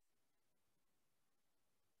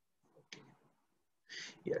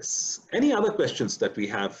 Yes. Any other questions that we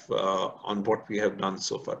have on what we have done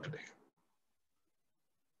so far today?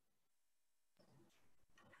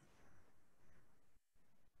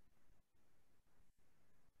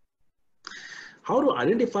 How to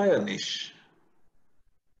identify a niche?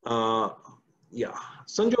 Yeah,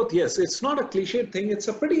 Sanjot, yes, it's not a cliched thing.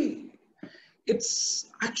 It's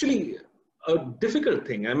actually a difficult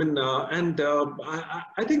thing. I mean,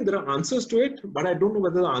 I think there are answers to it, but I don't know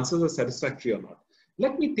whether the answers are satisfactory or not.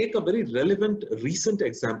 Let me take a very relevant recent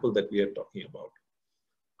example that we are talking about.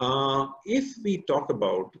 If we talk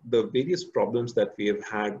about the various problems that we have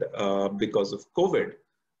had because of COVID,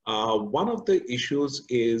 one of the issues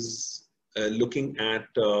is looking at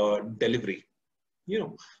delivery.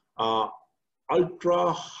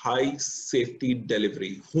 Ultra high safety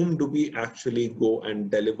delivery. Whom do we actually go and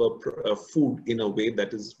deliver food in a way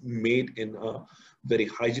that is made in a very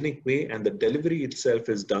hygienic way, and the delivery itself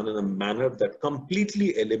is done in a manner that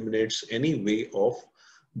completely eliminates any way of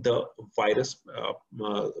the virus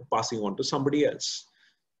passing on to somebody else.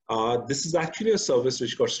 This is actually a service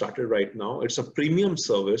which got started right now. It's a premium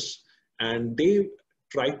service, and they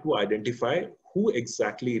try to identify who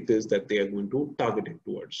exactly it is that they are going to target it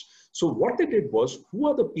towards. So what they did was, who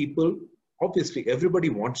are the people, obviously everybody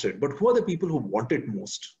wants it, but who are the people who want it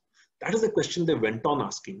most? That is the question they went on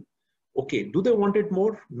asking. Okay, do they want it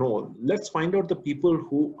more? No, let's find out the people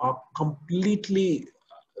who are completely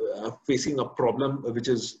facing a problem which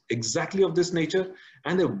is exactly of this nature,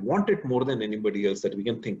 and they want it more than anybody else that we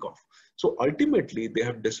can think of. So ultimately, they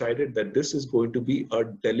have decided that this is going to be a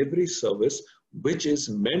delivery service which is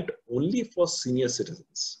meant only for senior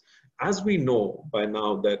citizens. As we know by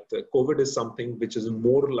now that COVID is something which is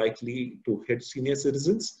more likely to hit senior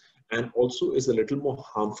citizens and also is a little more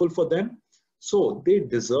harmful for them. So they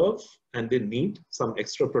deserve and they need some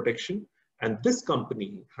extra protection. And this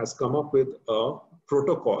company has come up with a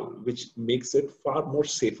protocol which makes it far more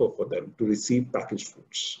safer for them to receive packaged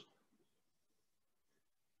foods.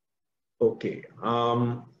 Okay.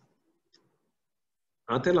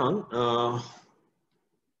 Atelang,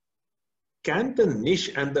 can the niche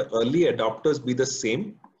and the early adopters be the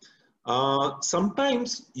same?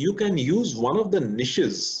 Sometimes you can use one of the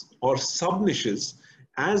niches or sub-niches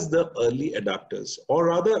as the early adapters, or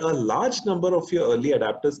rather a large number of your early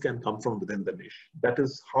adapters can come from within the niche. That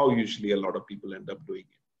is how usually a lot of people end up doing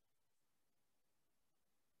it.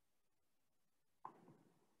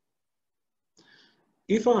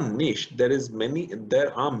 If our niche,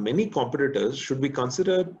 there are many competitors, should we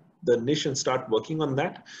consider the niche and start working on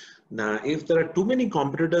that? Now, if there are too many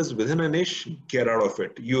competitors within a niche, get out of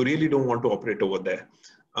it. You really don't want to operate over there.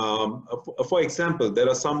 For example, there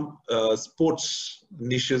are some sports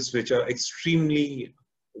niches which are extremely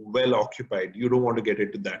well occupied. You don't want to get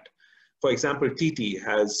into that. For example, TT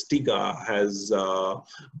has Tiga, has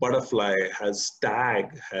Butterfly, has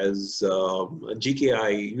Tag, has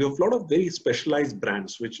GKI. You have a lot of very specialized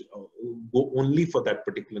brands which go only for that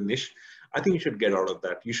particular niche. I think you should get out of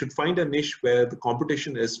that. You should find a niche where the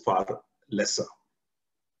competition is far lesser.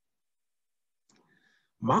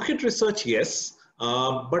 Market research, yes.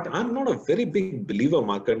 But I'm not a very big believer,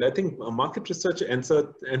 Mark, and I think market research ends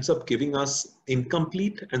up giving us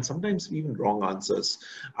incomplete and sometimes even wrong answers.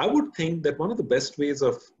 I would think that one of the best ways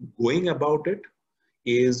of going about it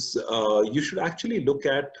is you should actually look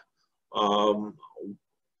at, um,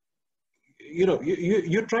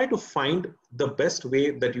 you try to find the best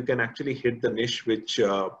way that you can actually hit the niche, which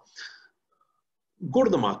go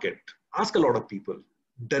to the market, ask a lot of people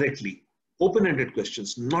directly, open-ended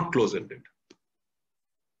questions, not close-ended.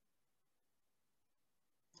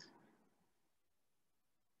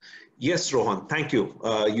 Yes, Rohan, thank you.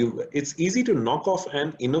 It's easy to knock off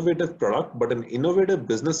an innovative product, but an innovative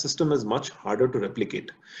business system is much harder to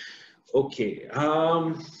replicate. Okay.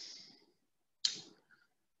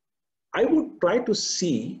 I would try to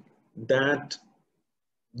see that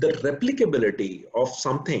the replicability of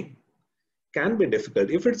something can be difficult.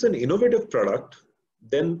 If it's an innovative product,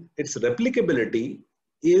 then its replicability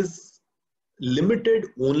is limited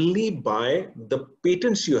only by the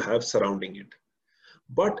patents you have surrounding it.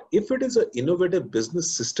 But if it is an innovative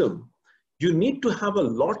business system, you need to have a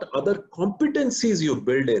lot other competencies you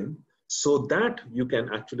build in so that you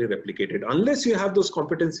can actually replicate it. Unless you have those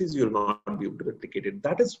competencies, you'll not be able to replicate it.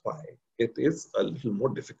 That is why it is a little more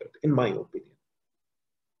difficult, in my opinion.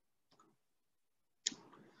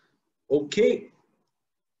 Okay.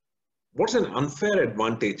 What's an unfair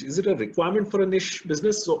advantage? Is it a requirement for a niche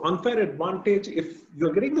business? So unfair advantage, if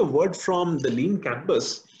you're getting the word from the Lean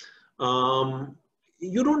Campus,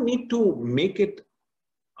 you don't need to make it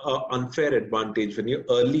an unfair advantage when you're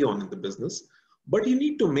early on in the business, but you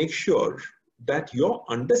need to make sure that your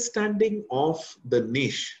understanding of the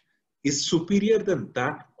niche is superior than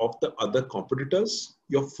that of the other competitors.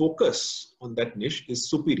 Your focus on that niche is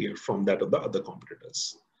superior from that of the other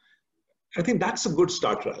competitors. I think that's a good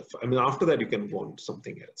start, Ralph. I mean, after that, you can go on to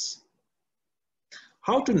something else.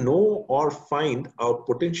 How to know or find our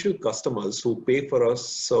potential customers who pay for our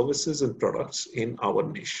services and products in our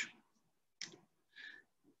niche.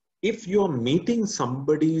 If you're meeting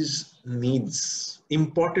somebody's needs,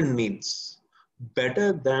 important needs,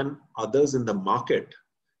 better than others in the market,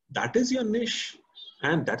 that is your niche,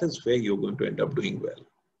 and that is where you're going to end up doing well.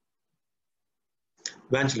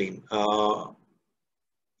 Evangeline,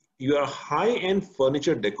 you are a high-end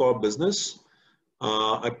furniture decor business.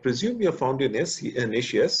 I presume you have found your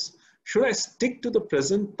niche, yes. Should I stick to the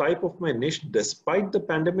present type of my niche despite the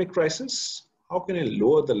pandemic crisis? How can I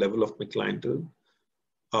lower the level of my clientele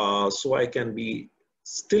so I can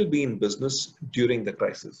still be in business during the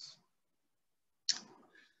crisis?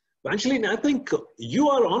 Evangeline, I think you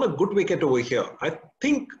are on a good wicket over here. I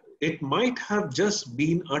think it might have just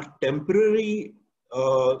been a temporary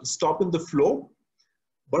stop in the flow.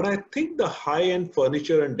 But I think the high-end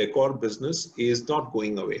furniture and decor business is not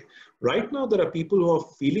going away. Right now, there are people who are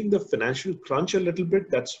feeling the financial crunch a little bit.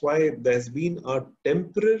 That's why there's been a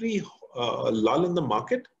temporary lull in the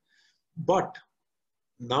market. But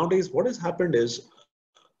nowadays, what has happened is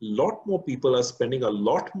a lot more people are spending a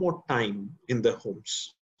lot more time in their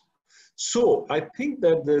homes. So I think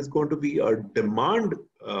that there's going to be a demand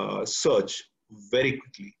surge very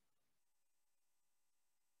quickly.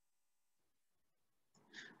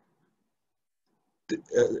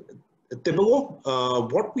 Tibago,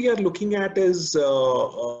 what we are looking at is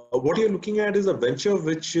a venture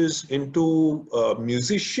which is into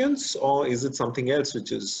musicians, or is it something else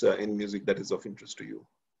which is in music that is of interest to you?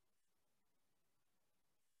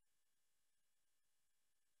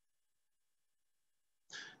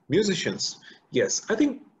 Musicians, yes. I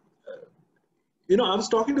think, I was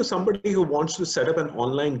talking to somebody who wants to set up an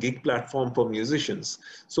online gig platform for musicians.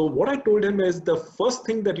 So what I told him is the first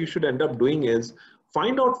thing that you should end up doing is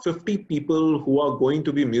find out 50 people who are going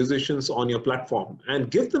to be musicians on your platform and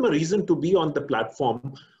give them a reason to be on the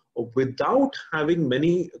platform without having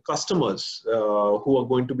many customers who are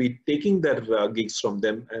going to be taking their gigs from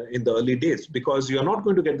them in the early days, because you're not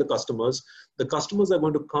going to get the customers. The customers are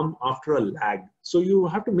going to come after a lag. So you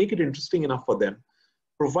have to make it interesting enough for them.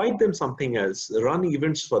 Provide them something else, run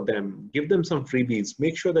events for them, give them some freebies,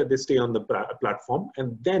 make sure that they stay on the platform,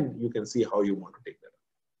 and then you can see how you want to take that.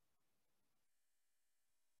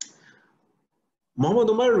 Mohammed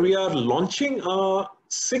Umar, we are launching a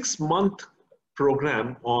 6-month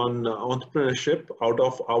program on entrepreneurship out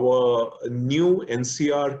of our new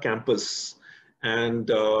NCR campus.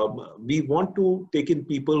 And we want to take in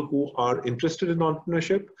people who are interested in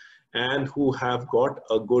entrepreneurship and who have got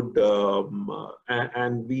a good,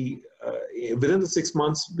 within the 6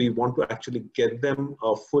 months, we want to actually get them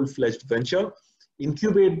a full-fledged venture,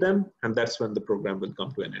 incubate them, and that's when the program will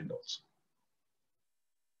come to an end also.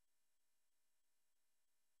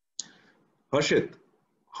 Harshit,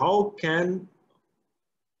 how can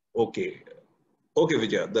Okay. Okay,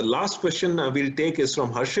 Vijaya. The last question we'll take is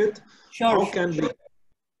from Harshit. Sure. How can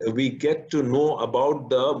we get to know about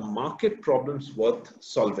the market problems worth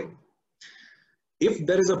solving? If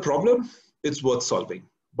there is a problem, it's worth solving.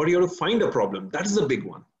 But you have to find a problem. That is the big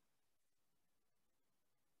one.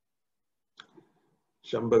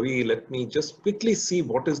 Shambhavi, let me just quickly see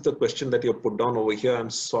what is the question that you put down over here. I'm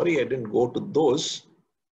sorry I didn't go to those.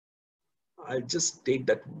 I'll just take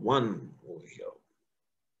that one over here.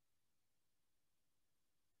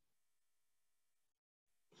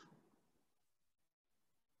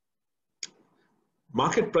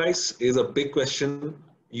 Market price is a big question.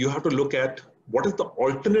 You have to look at what is the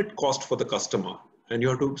alternate cost for the customer, and you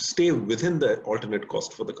have to stay within the alternate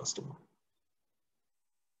cost for the customer.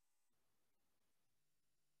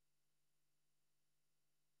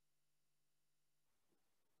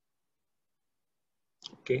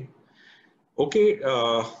 Okay. Okay.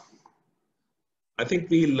 I think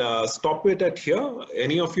we'll stop it at here.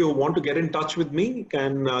 Any of you who want to get in touch with me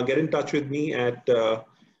can get in touch with me at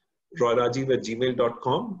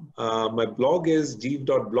royrajiv@gmail.com. My blog is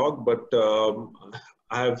jeev.blog, but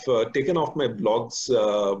I have taken off my blogs,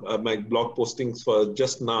 my blog postings for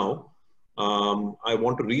just now. I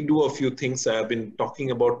want to redo a few things. I have been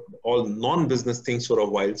talking about all non-business things for a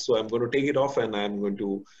while, so I'm going to take it off and I'm going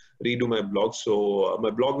to redo my blog. So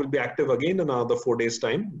my blog will be active again in another 4 days'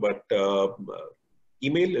 time, but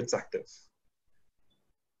email, it's active.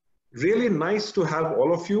 Really nice to have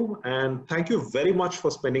all of you, and thank you very much for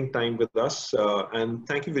spending time with us. And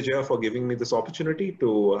thank you, Vijaya, for giving me this opportunity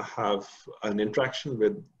to have an interaction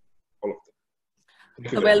with all of them.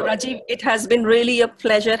 Thank you very Well, much. Rajiv, it has been really a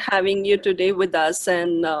pleasure having you today with us,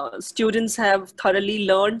 and students have thoroughly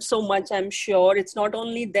learned so much, I'm sure. It's not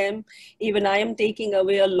only them, even I am taking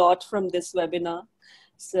away a lot from this webinar.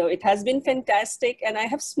 So it has been fantastic, and I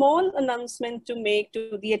have small announcement to make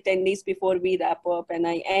to the attendees before we wrap up and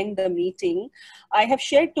I end the meeting. I have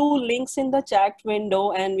shared 2 links in the chat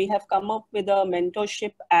window, and we have come up with a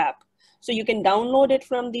mentorship app. So you can download it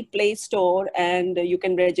from the Play Store and you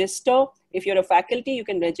can register. If you're a faculty, you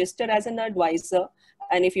can register as an advisor.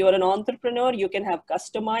 And if you're an entrepreneur, you can have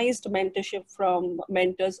customized mentorship from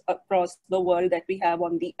mentors across the world that we have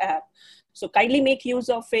on the app. So kindly make use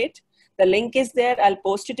of it. The link is there. I'll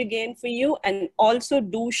post it again for you. And also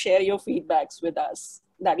do share your feedbacks with us.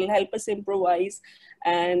 That will help us improvise.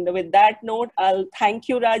 And with that note, I'll thank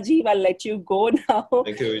you, Rajiv. I'll let you go now.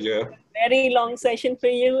 Thank you, Vijaya. Very long session for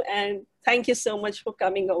you. And thank you so much for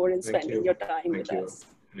coming over and spending your time with us.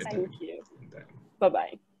 Anytime. Thank you. Anytime.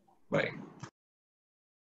 Bye-bye. Bye.